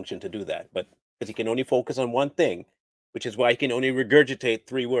brain function to do that. But because he can only focus on one thing, which is why he can only regurgitate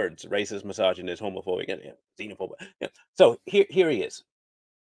 3 words: racist, misogynist, homophobic, and xenophobic. Yeah. So here he is.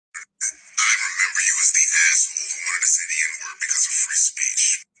 I remember you as the asshole who wanted to say the N-word because of free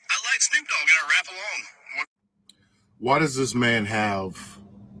speech. I like Snoop Dogg and I rap along. Why does this man have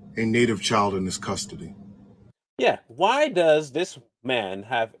a native child in his custody? Yeah. Why does this man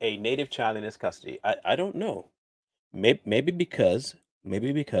have a native child in his custody? I don't know. Maybe because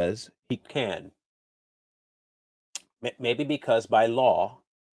he can. Maybe because by law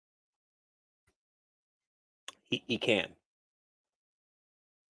he can.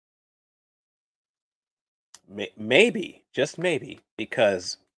 Maybe, just maybe,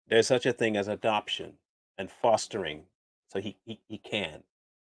 because there's such a thing as adoption and fostering. So he can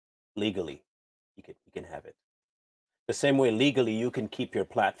legally, he can have it. The same way legally you can keep your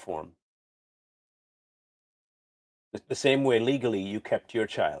platform. The same way legally you kept your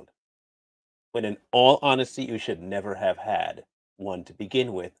child. When in all honesty, you should never have had one to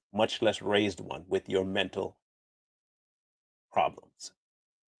begin with, much less raised one with your mental problems.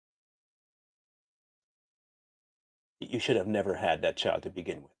 You should have never had that child to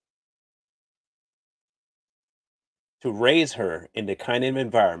begin with. To raise her in the kind of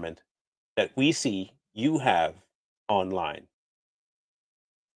environment that we see you have online,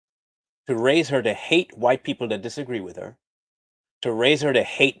 to raise her to hate white people that disagree with her, to raise her to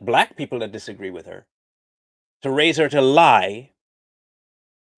hate black people that disagree with her, to raise her to lie,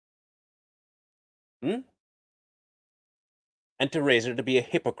 and to raise her to be a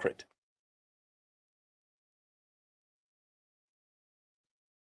hypocrite.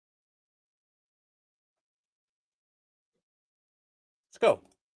 Let's go.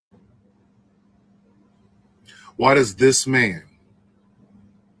 Why does this man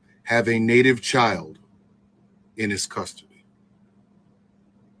have a native child in his custody?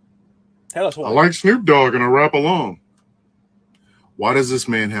 Tell us why. I like Snoop Dogg and I rap along. Why does this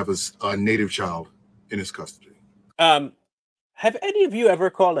man have a native child in his custody? Have any of you ever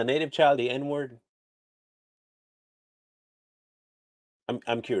called a native child the N-word?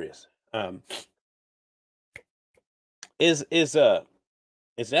 I'm curious. Is that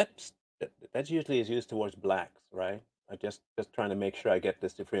usually is used towards blacks, right? I just trying to make sure I get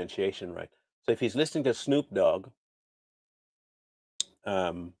this differentiation right. So if he's listening to Snoop Dogg,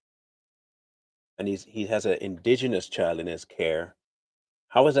 and he has an indigenous child in his care,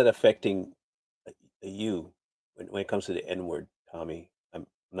 how is that affecting you when it comes to the N-word, Tommy? I'm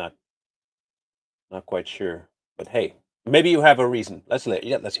not quite sure, but hey, maybe you have a reason. Let's hear it.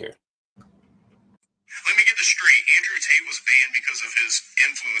 Let me get this straight. Andrew Tate was banned because of his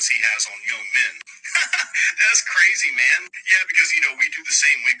influence he has on young men. That's crazy, man. Yeah, because, we do the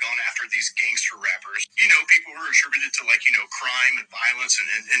same. We've gone after these gangster rappers. People who are attributed to, crime and violence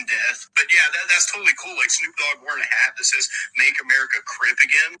and death. But yeah, that's totally cool. Like Snoop Dogg wearing a hat that says, "Make America Crip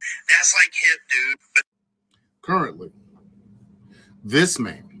Again." That's like hip, dude. But currently, this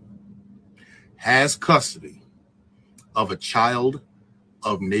man has custody of a child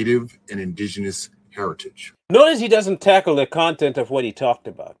of Native and Indigenous heritage. Notice he doesn't tackle the content of what he talked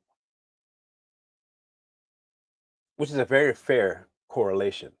about, which is a very fair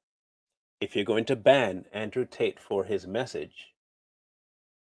correlation. If you're going to ban Andrew Tate for his message,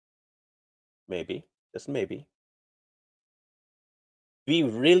 maybe, just maybe, be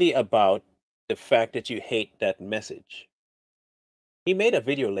really about the fact that you hate that message. He made a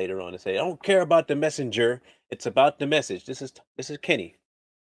video later on and said, "I don't care about the messenger. It's about the message." This is Kenny.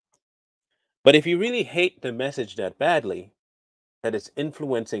 But if you really hate the message that badly, that it's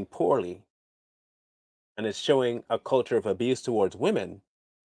influencing poorly, and it's showing a culture of abuse towards women,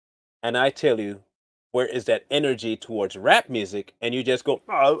 and I tell you, where is that energy towards rap music, and you just go,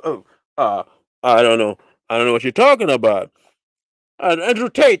 I don't know what you're talking about. Andrew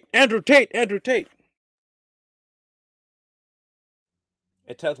Tate.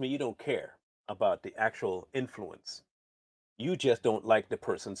 It tells me you don't care about the actual influence. You just don't like the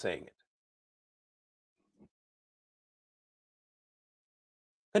person saying it.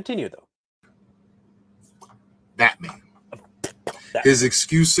 Continue, though. That man. His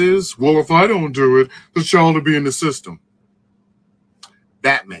excuse is, well, if I don't do it, the child will be in the system.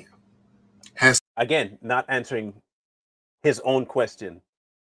 That man has... Again, not answering his own question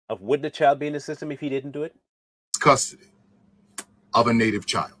of would the child be in the system if he didn't do it? Custody of a native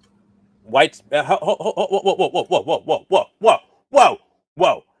child. White...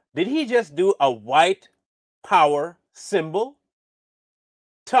 Whoa. Did he just do a white power symbol?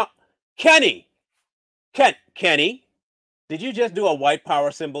 Kenny, did you just do a white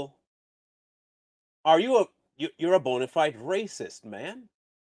power symbol? Are you you're a bona fide racist, man?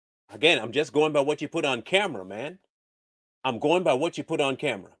 Again, I'm just going by what you put on camera, man. I'm going by what you put on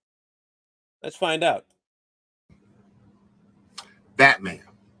camera. Let's find out. That man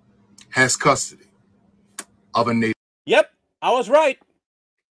has custody of a native... Yep, I was right.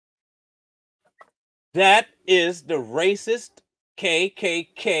 That is the racist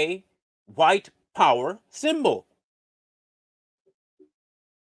KKK white power symbol.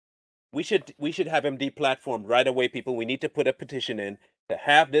 We should have him deplatformed right away, people. We need to put a petition in to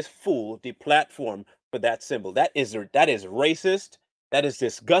have this fool deplatformed for that symbol. That is racist. That is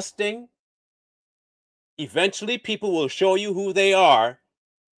disgusting. Eventually, people will show you who they are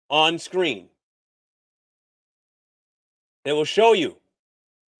on screen. They will show you.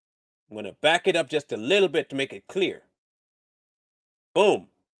 I'm going to back it up just a little bit to make it clear. Boom.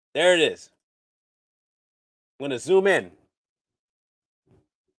 There it is. I'm going to zoom in.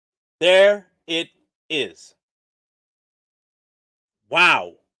 There it is.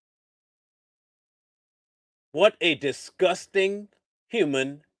 Wow. What a disgusting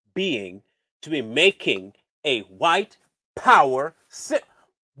human being to be making a white power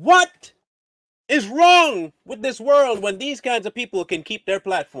What is wrong with this world when these kinds of people can keep their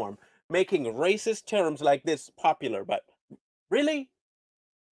platform making racist terms like this popular? But really?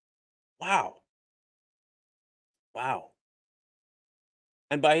 Wow. Wow.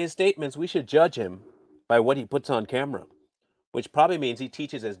 And by his statements, we should judge him by what he puts on camera, which probably means he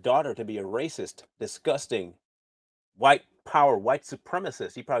teaches his daughter to be a racist, disgusting, white power, white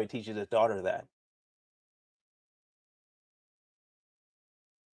supremacist. He probably teaches his daughter that.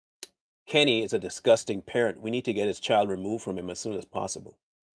 Kenny is a disgusting parent. We need to get his child removed from him as soon as possible.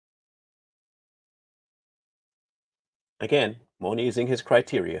 Again, I'm only using his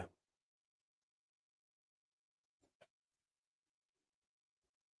criteria.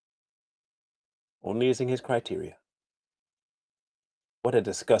 Only using his criteria. What a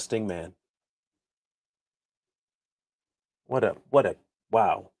disgusting man. What a,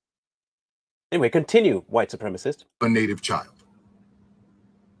 wow. Anyway, continue, white supremacist. A native child.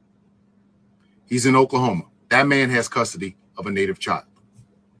 He's in Oklahoma. That man has custody of a native child.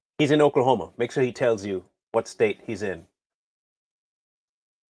 He's in Oklahoma. Make sure he tells you what state he's in.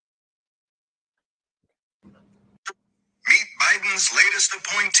 Meet Biden's latest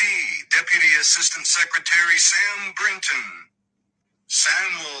appointee, Deputy Assistant Secretary Sam Brinton.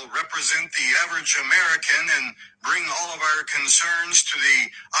 Sam will represent the average American and bring all of our concerns to the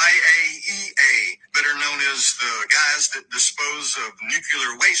IAEA, better known as the guys that dispose of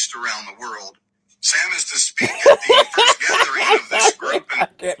nuclear waste around the world. Sam is to speak at the first gathering of this group. I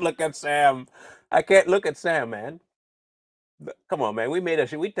can't look at Sam. I can't look at Sam, man. Come on, man. We made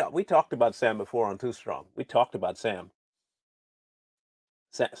we talked about Sam before on Too Strong. We talked about Sam.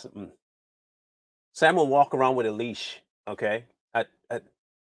 Sam will walk around with a leash, okay?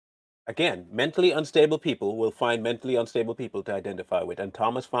 Again, mentally unstable people will find mentally unstable people to identify with. And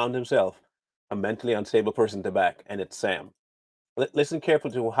Thomas found himself a mentally unstable person to back, and it's Sam. Listen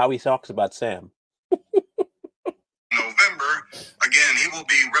carefully to how he talks about Sam. November, again, he will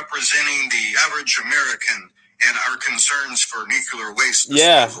be representing the average American and our concerns for nuclear waste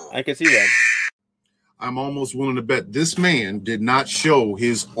disposal. Yeah, I can see that. I'm almost willing to bet this man did not show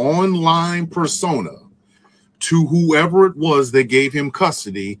his online persona to whoever it was that gave him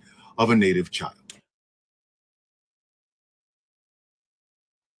custody of a native child.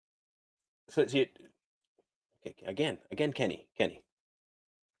 So again, Kenny.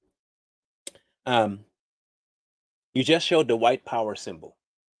 You just showed the white power symbol.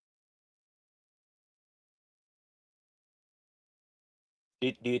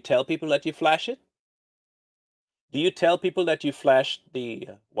 Do you tell people that you flash it? Do you tell people that you flash the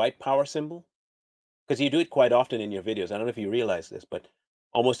white power symbol? Because you do it quite often in your videos. I don't know if you realize this, but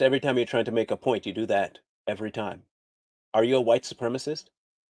almost every time you're trying to make a point, you do that every time. Are you a white supremacist?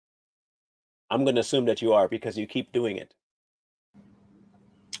 I'm going to assume that you are because you keep doing it.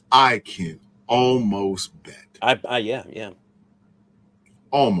 I can almost bet. Yeah.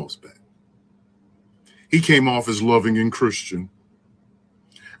 Almost bet. He came off as loving and Christian.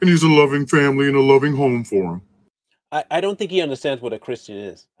 and he's a loving family and a loving home for him. I don't think he understands what a Christian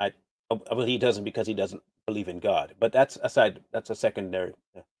is. Well, he doesn't because he doesn't believe in God. But that's aside. That's a secondary.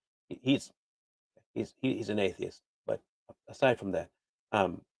 He's he's an atheist. But aside from that,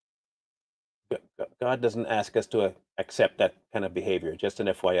 um, God doesn't ask us to accept that kind of behavior. Just an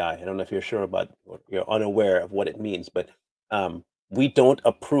FYI. I don't know if you're sure about, or you're unaware of what it means, but we don't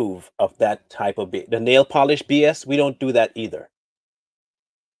approve of that type of the nail polish BS. We don't do that either.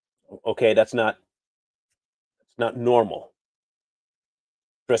 Okay, it's not normal.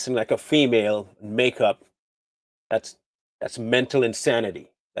 Dressing like a female, makeup, that's mental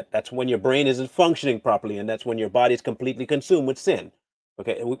insanity. That's when your brain isn't functioning properly, and that's when your body is completely consumed with sin.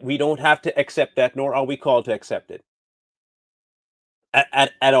 Okay, we don't have to accept that, nor are we called to accept it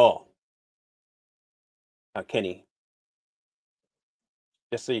at all. Kenny,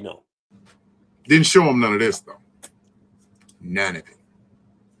 just so you know. Didn't show him none of this, though. None of it.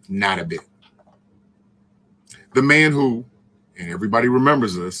 Not a bit. The man who, and everybody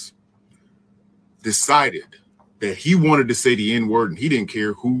remembers this, decided that he wanted to say the N-word and he didn't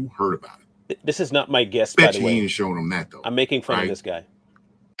care who heard about it. This is not my guess, by Bet the you way. he ain't showing him that, though. I'm making fun right? of this guy.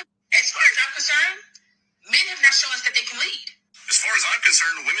 As far as I'm concerned, men have not shown us that they can lead. As far as I'm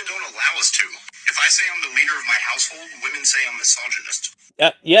concerned, women don't allow us to. If I say I'm the leader of my household, women say I'm misogynist.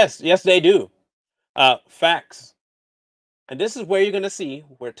 Yes, they do. Facts. And this is where you're going to see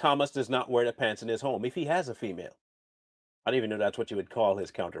where Thomas does not wear the pants in his home if he has a female. I don't even know that's what you would call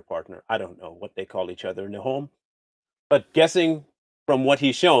his counterpartner. I don't know what they call each other in the home. But guessing from what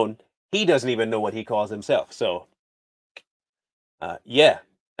he's shown, he doesn't even know what he calls himself. So, yeah.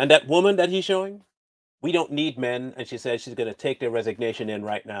 And that woman that he's showing, we don't need men. And she says she's going to take their resignation in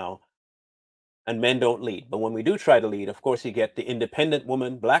right now. And men don't lead. But when we do try to lead, of course, you get the independent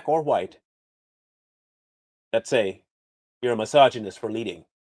woman, black or white, that say, you're a misogynist for leading.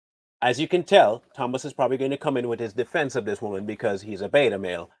 As you can tell, Thomas is probably going to come in with his defense of this woman because he's a beta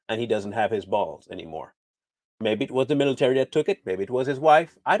male and he doesn't have his balls anymore. Maybe it was the military that took it. Maybe it was his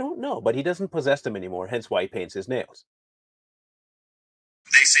wife. I don't know. But he doesn't possess them anymore, hence why he paints his nails.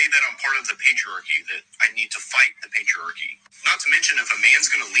 They say that I'm part of the patriarchy, that I need to fight the patriarchy. Not to mention, if a man's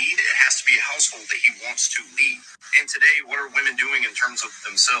going to lead, it has to be a household that he wants to lead. And today, what are women doing in terms of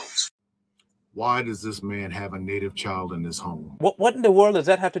themselves? Why does this man have a native child in his home? What in the world does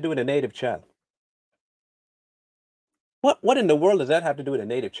that have to do with a native child? What in the world does that have to do with a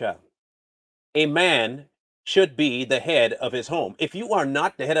native child? A man should be the head of his home. If you are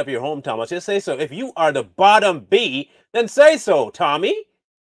not the head of your home, Thomas, just say so. If you are the bottom B, then say so, Tommy.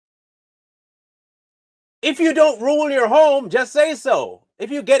 If you don't rule your home, just say so.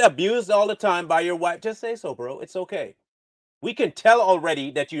 If you get abused all the time by your wife, just say so, bro. It's okay. We can tell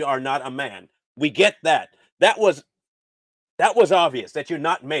already that you are not a man. We get that. That was obvious that you're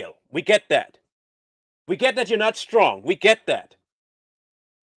not male. We get that. We get that you're not strong. We get that.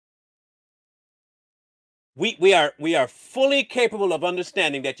 We are fully capable of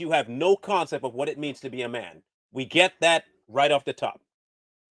understanding that you have no concept of what it means to be a man. We get that right off the top.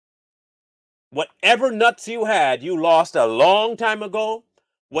 Whatever nuts you had, you lost a long time ago.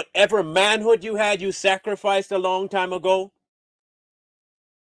 Whatever manhood you had, you sacrificed a long time ago.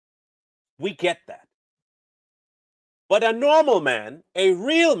 We get that. But a normal man, a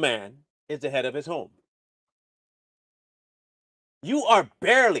real man, is the head of his home. You are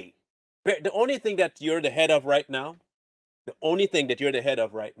barely, the only thing that you're the head of right now, the only thing that you're the head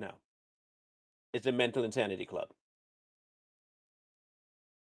of right now is the Mental Insanity Club.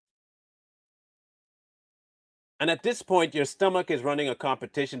 And at this point, your stomach is running a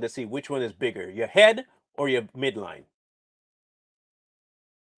competition to see which one is bigger, your head or your midline.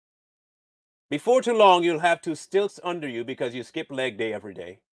 Before too long, you'll have two stilts under you because you skip leg day every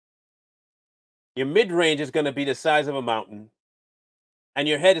day. Your mid-range is going to be the size of a mountain. And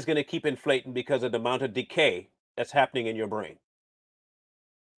your head is going to keep inflating because of the amount of decay that's happening in your brain.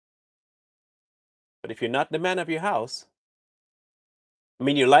 But if you're not the man of your house, I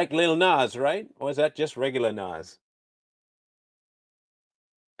mean, you like Lil Nas, right? Or is that just regular Nas?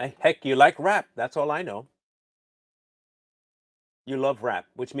 Heck, you like rap. That's all I know. You love rap,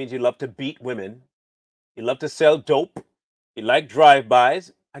 which means you love to beat women. You love to sell dope. You like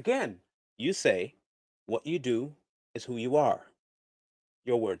drive-bys. Again, you say what you do is who you are.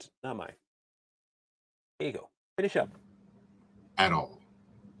 Your words, not mine. Here you go. Finish up. At all.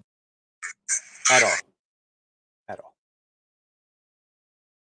 At all. At all.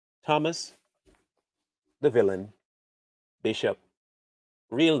 Thomas, the villain, Bishop,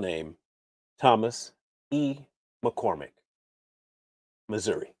 real name, Thomas E. McCormick,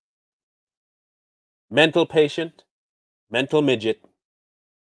 Missouri. Mental patient, mental midget,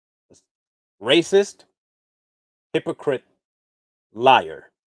 racist, hypocrite,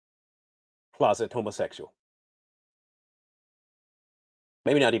 liar, closet homosexual.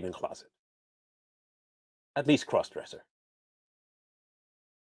 Maybe not even closet. At least cross-dresser.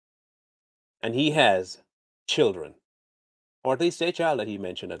 And he has children, or at least a child that he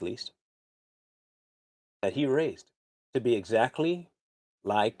mentioned at least, that he raised to be exactly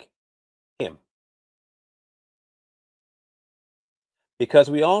like him. Because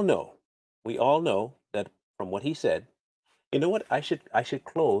we all know that from what he said, you know what? I should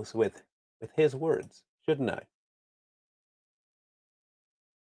close with his words, shouldn't I?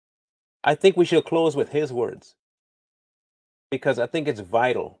 I think we should close with his words. Because I think it's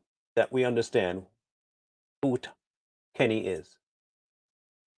vital that we understand who Kenny is.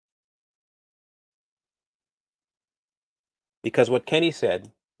 Because what Kenny said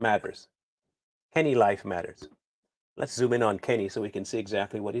matters. Kenny life matters. Let's zoom in on Kenny so we can see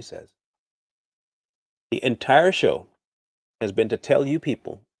exactly what he says. The entire show has been to tell you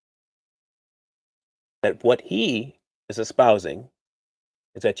people that what he is espousing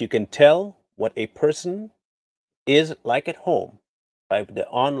is that you can tell what a person is like at home by the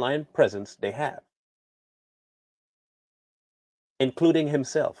online presence they have, including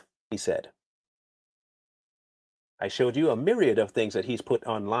himself, he said. I showed you a myriad of things that he's put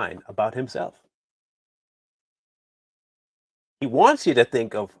online about himself. He wants you to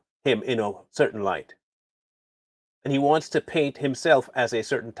think of him in a certain light. And he wants to paint himself as a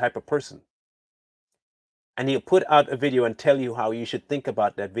certain type of person. And he'll put out a video and tell you how you should think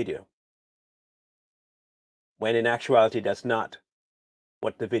about that video. When in actuality, that's not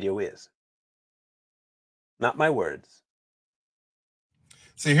what the video is. Not my words.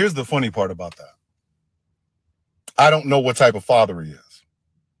 See, here's the funny part about that. I don't know what type of father he is.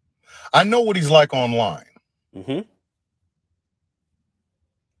 I know what he's like online. Mm-hmm.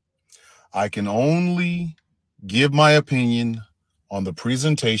 I can only give my opinion on the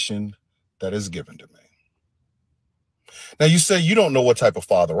presentation that is given to me. Now, you say you don't know what type of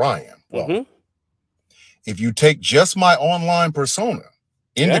father I am. Well, if you take just my online persona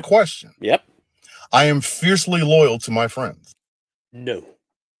into question, I am fiercely loyal to my friends. No,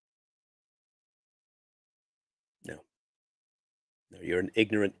 you're an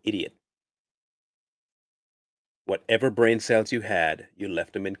ignorant idiot. Whatever brain cells you had, you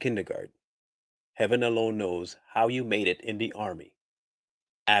left them in kindergarten. Heaven alone knows how you made it in the Army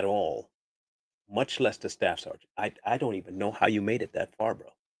at all, much less the staff sergeant. I don't even know how you made it that far, bro.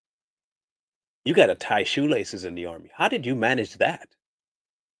 You got to tie shoelaces in the Army. How did you manage that?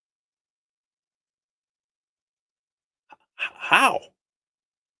 How?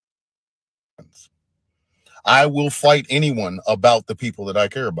 I will fight anyone about the people that I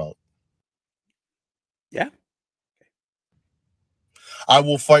care about. Yeah. I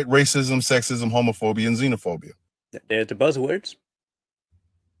will fight racism, sexism, homophobia, and xenophobia. There's the buzzwords.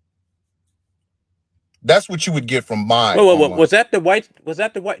 That's what you would get from my. Whoa. Was that the white?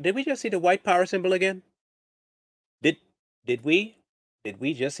 Did we just see the white power symbol again? Did we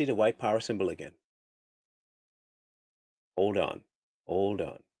just see the white power symbol again? Hold on.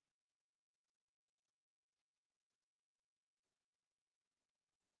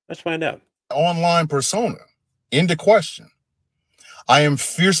 Let's find out. Online persona into question. I am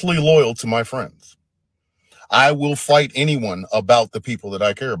fiercely loyal to my friends. I will fight anyone about the people that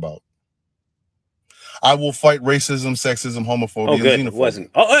I care about. I will fight racism, sexism, homophobia, and xenophobia. It wasn't.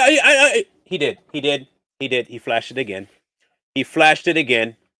 He did. He flashed it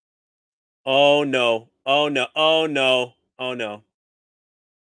again. Oh no.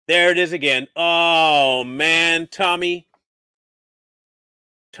 There it is again. Oh man, Tommy.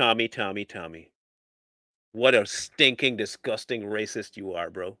 What a stinking, disgusting racist you are,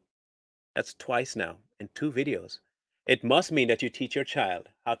 bro. That's twice now in 2 videos. It must mean that you teach your child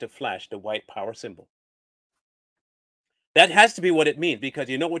how to flash the white power symbol. That has to be what it means, because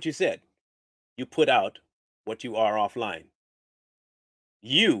you know what you said. You put out what you are offline.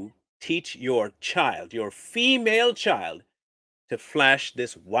 You teach your child, your female child, to flash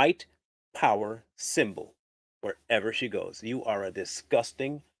this white power symbol wherever she goes. You are a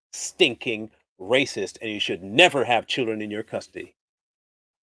disgusting, stinking racist, and you should never have children in your custody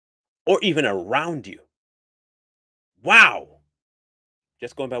or even around you. Wow.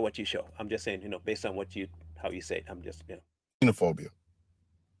 Just going by what you show. I'm just saying, based on how you say it, I'm just, Xenophobia.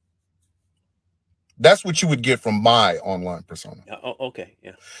 That's what you would get from my online persona. Okay,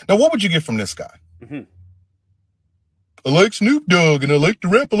 yeah. Now, what would you get from this guy? Mm-hmm. I like Snoop Dogg and I like to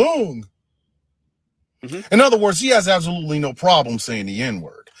rap along. Mm-hmm. In other words, he has absolutely no problem saying the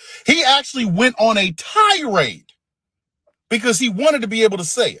N-word. He actually went on a tirade because he wanted to be able to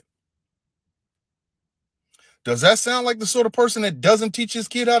say it. Does that sound like the sort of person that doesn't teach his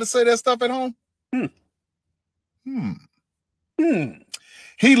kid how to say that stuff at home?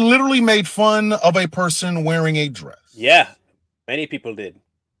 He literally made fun of a person wearing a dress. Yeah, many people did.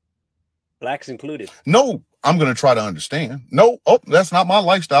 Blacks included. No, I'm going to try to understand. No, that's not my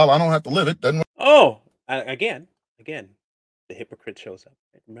lifestyle. I don't have to live it. Doesn't. Oh, again, the hypocrite shows up.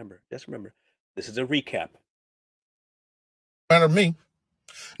 Just remember, this is a recap. Matter to me.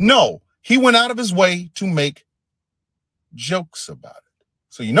 No, he went out of his way to make jokes about it.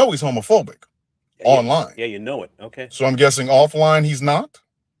 So you know he's homophobic online. Yeah, you know it. Okay. So I'm guessing offline he's not.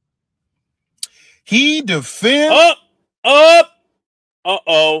 He defends.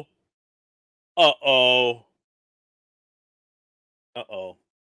 Uh-oh.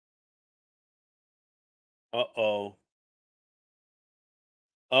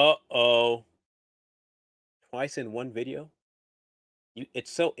 Twice in one video?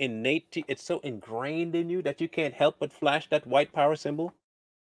 It's so innate, it's so ingrained in you that you can't help but flash that white power symbol?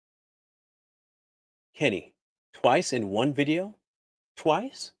 Kenny, twice in one video?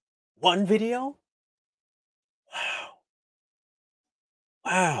 Twice? One video?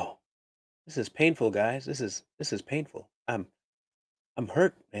 Wow. This is painful, guys. This is painful. I'm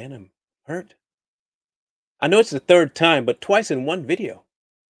hurt, man. I'm hurt. I know it's the third time, but twice in one video.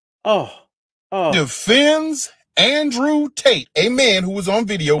 Oh. Defends Andrew Tate, a man who was on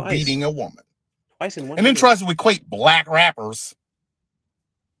video beating a woman. Twice in one and then tries to equate black rappers.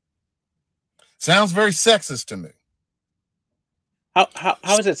 Sounds very sexist to me. How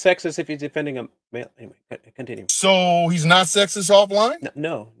is it sexist if he's defending a male? Anyway, continue. So he's not sexist offline?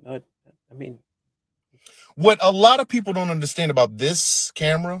 No. I mean, what a lot of people don't understand about this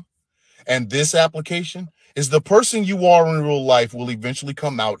camera and this application is the person you are in real life will eventually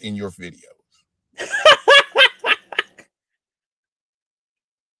come out in your videos.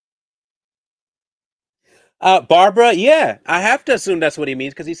 Barbara, yeah, I have to assume that's what he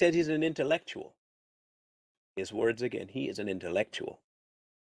means because he says he's an intellectual. His words again, he is an intellectual.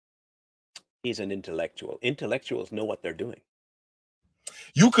 He's an intellectual. Intellectuals know what they're doing.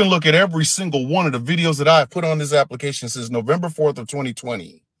 You can look at every single one of the videos that I've put on this application since November 4th of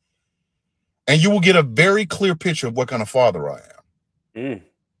 2020, and you will get a very clear picture of what kind of father I am.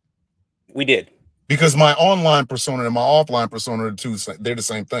 We did. Because my online persona and my offline persona are they're the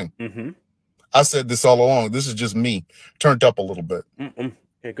same thing. I said this all along. This is just me turned up a little bit.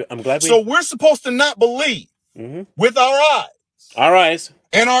 Okay, good. I'm glad. So we're supposed to not believe with our eyes,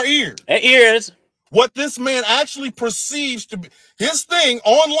 and our ears, what this man actually perceives to be his thing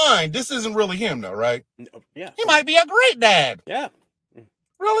online. This isn't really him, though, right? Yeah, he might be a great dad. Yeah,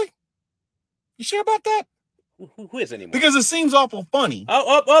 really? You sure about that? Who is anymore? Because it seems awful funny.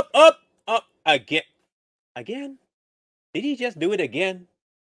 Up again. Did he just do it again?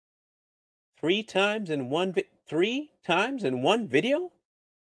 3 times in one 3 times in one video?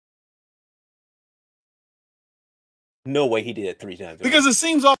 No way he did it 3 times. Because it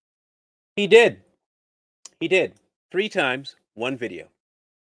seems awful. He did. 3 times, one video.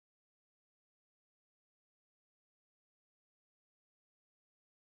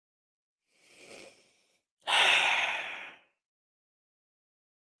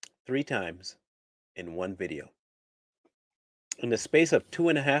 Three times in one video. In the space of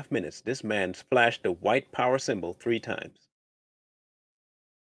 2.5 minutes, this man splashed the white power symbol 3 times.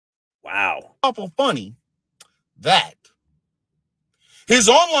 Wow. Awful funny that his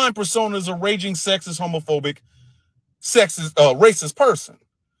online persona is a raging sexist, homophobic, racist person.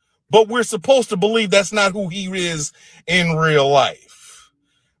 But we're supposed to believe that's not who he is in real life.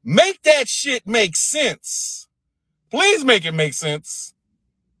 Make that shit make sense. Please make it make sense.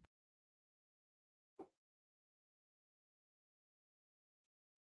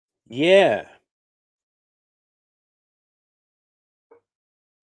 Yeah.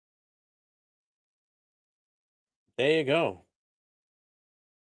 There you go.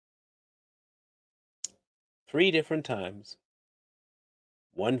 3 different times.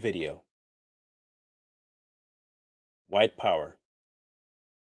 One video. White power.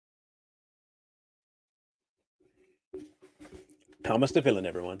 Thomas the villain,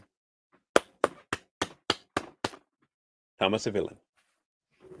 everyone. Thomas the villain.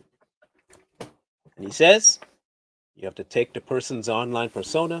 And he says, you have to take the person's online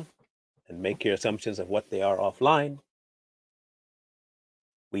persona and make your assumptions of what they are offline.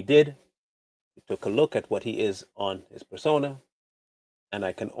 We did. We took a look at what he is on his persona, and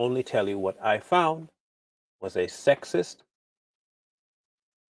I can only tell you what I found was a sexist,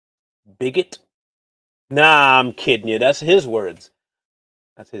 bigot. Nah, I'm kidding you. That's his words.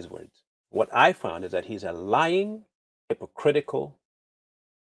 That's his words. What I found is that he's a lying, hypocritical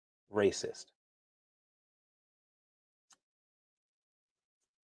racist.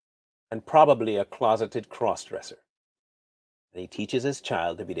 and probably a closeted crossdresser. And he teaches his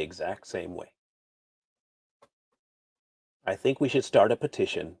child to be the exact same way. I think we should start a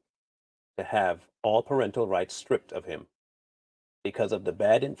petition to have all parental rights stripped of him because of the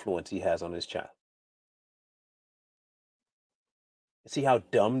bad influence he has on his child. See how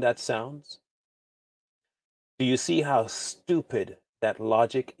dumb that sounds? Do you see how stupid that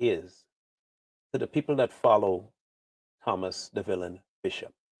logic is to the people that follow Thomas the Villain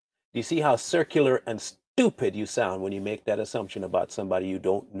Bishop? Do you see how circular and stupid you sound when you make that assumption about somebody you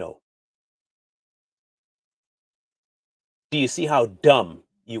don't know? Do you see how dumb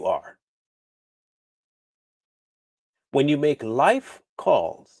you are? When you make life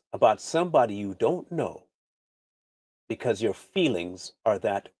calls about somebody you don't know because your feelings are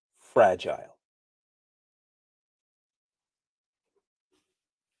that fragile.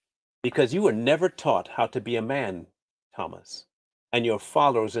 Because you were never taught how to be a man, Thomas, and your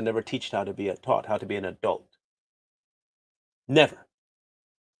followers are never taught how to be an adult. Never.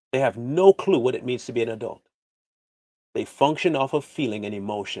 They have no clue what it means to be an adult. They function off of feeling and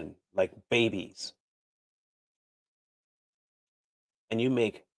emotion like babies. And you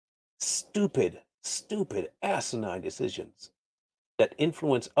make stupid, asinine decisions that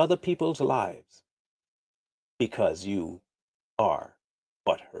influence other people's lives because you are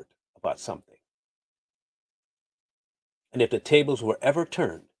butthurt about something. And if the tables were ever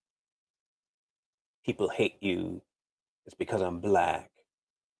turned, people hate you, it's because I'm black.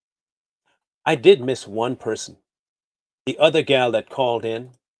 I did miss one person. The other gal that called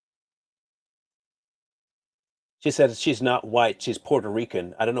in, she said she's not white, she's Puerto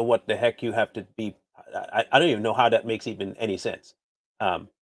Rican. I don't know what the heck you have to be. I don't even know how that makes even any sense. Um,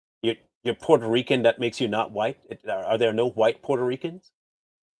 you're Puerto Rican, that makes you not white? Are there no white Puerto Ricans?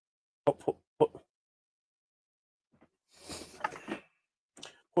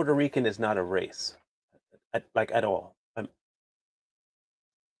 Puerto Rican is not a race, like at all.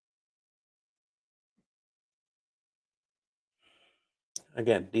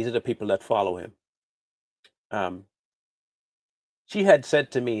 Again, these are the people that follow him. She had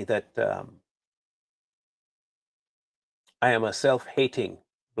said to me that I am a self-hating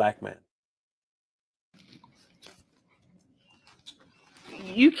black man.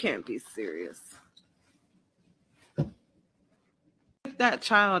 You can't be serious. Get that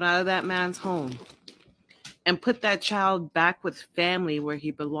child out of that man's home and put that child back with family where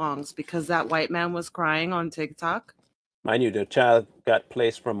he belongs because that white man was crying on TikTok. Mind you, the child got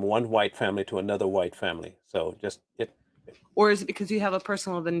placed from one white family to another white family. So or is it because you have a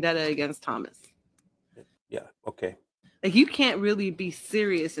personal vendetta against Thomas? Yeah, okay. Like, you can't really be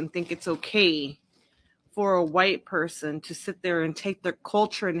serious and think it's okay for a white person to sit there and take the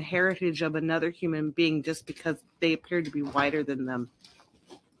culture and heritage of another human being just because they appear to be whiter than them.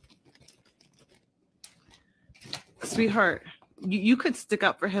 Sweetheart, you could stick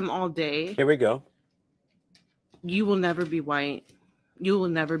up for him all day. Here we go. You will never be white. You will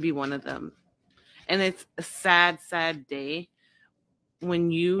never be one of them. And it's a sad, sad day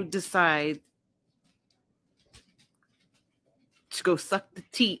when you decide to go suck the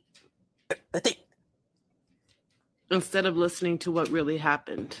teat instead of listening to what really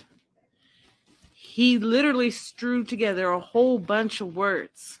happened. He literally strewed together a whole bunch of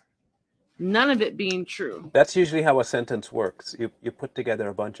words, none of it being true. That's usually how a sentence works. You put together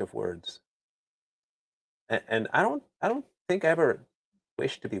a bunch of words. And I don't think I ever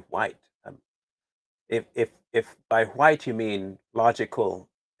wished to be white. If by white you mean logical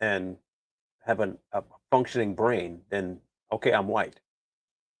and have a functioning brain, then okay, I'm white.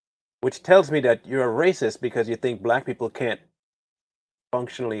 Which tells me that you're a racist because you think black people can't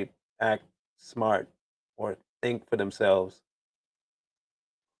functionally act smart or think for themselves.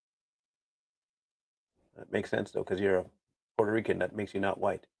 That makes sense though, because you're a Puerto Rican. That makes you not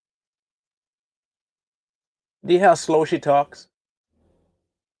white. Do you see how slow she talks?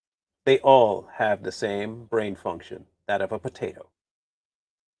 They all have the same brain function, that of a potato.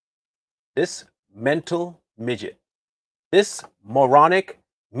 This mental midget, this moronic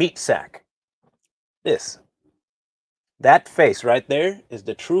meat sack, that face right there is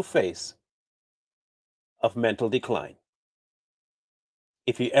the true face of mental decline.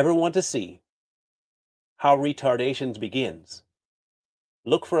 If you ever want to see how retardation begins,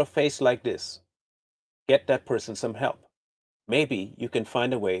 look for a face like this. Get that person some help. Maybe you can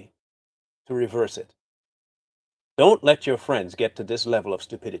find a way to reverse it. Don't let your friends get to this level of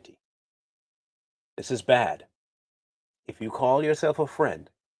stupidity. This is bad. If you call yourself a friend,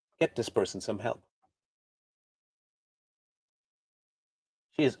 get this person some help.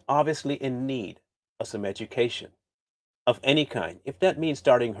 She is obviously in need of some education of any kind. If that means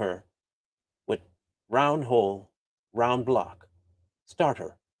starting her round hole, round block. Start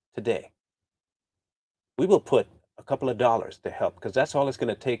her today. We will put a couple of dollars to help, because that's all it's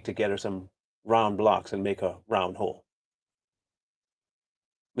going to take to get her some round blocks and make a round hole.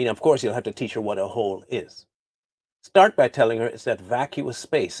 I mean, of course, you'll have to teach her what a hole is. Start by telling her it's that vacuous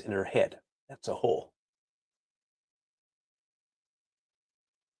space in her head. That's a hole.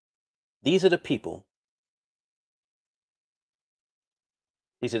 These are the people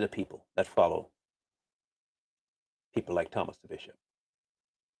that follow people like Thomas the Bishop.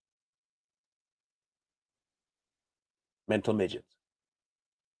 Mental midgets.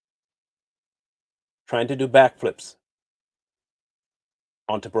 Trying to do backflips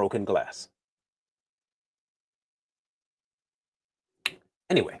onto broken glass.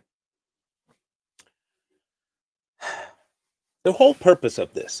 Anyway, the whole purpose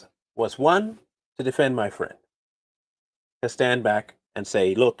of this was, one, to defend my friend, to stand back and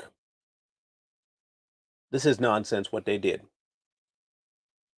say, look, this is nonsense what they did.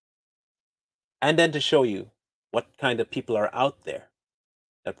 And then to show you what kind of people are out there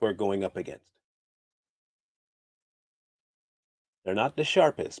that we're going up against. They're not the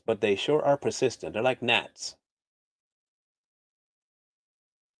sharpest, but they sure are persistent. They're like gnats.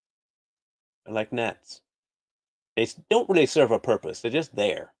 They're like gnats. They don't really serve a purpose. They're just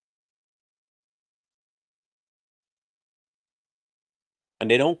there. And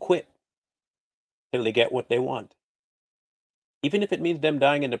they don't quit till they get what they want. Even if it means them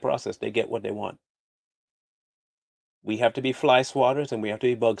dying in the process, they get what they want. We have to be fly swatters and we have to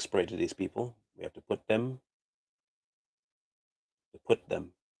be bug spray to these people. We have to put them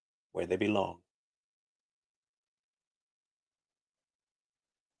where they belong.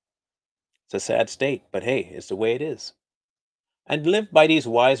 It's a sad state, but hey, it's the way it is. And live by these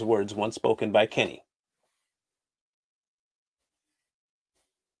wise words once spoken by Kenny.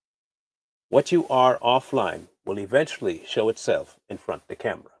 What you are offline will eventually show itself in front of the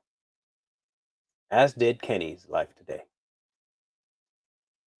camera, as did Kenny's life today.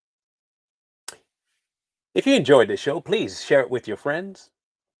 If you enjoyed this show, please share it with your friends.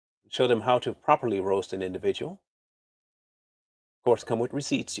 Show them how to properly roast an individual. Of course, come with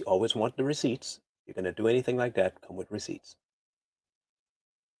receipts. You always want the receipts. If you're going to do anything like that, come with receipts.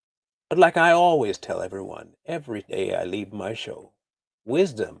 But like I always tell everyone, every day I leave my show,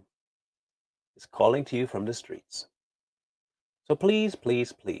 wisdom is calling to you from the streets. So please,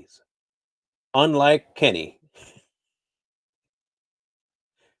 please, please, unlike Kenny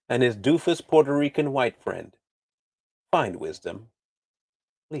and his doofus Puerto Rican white friend, find wisdom.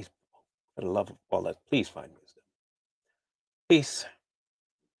 Please, for the love of all that, please find wisdom. Peace.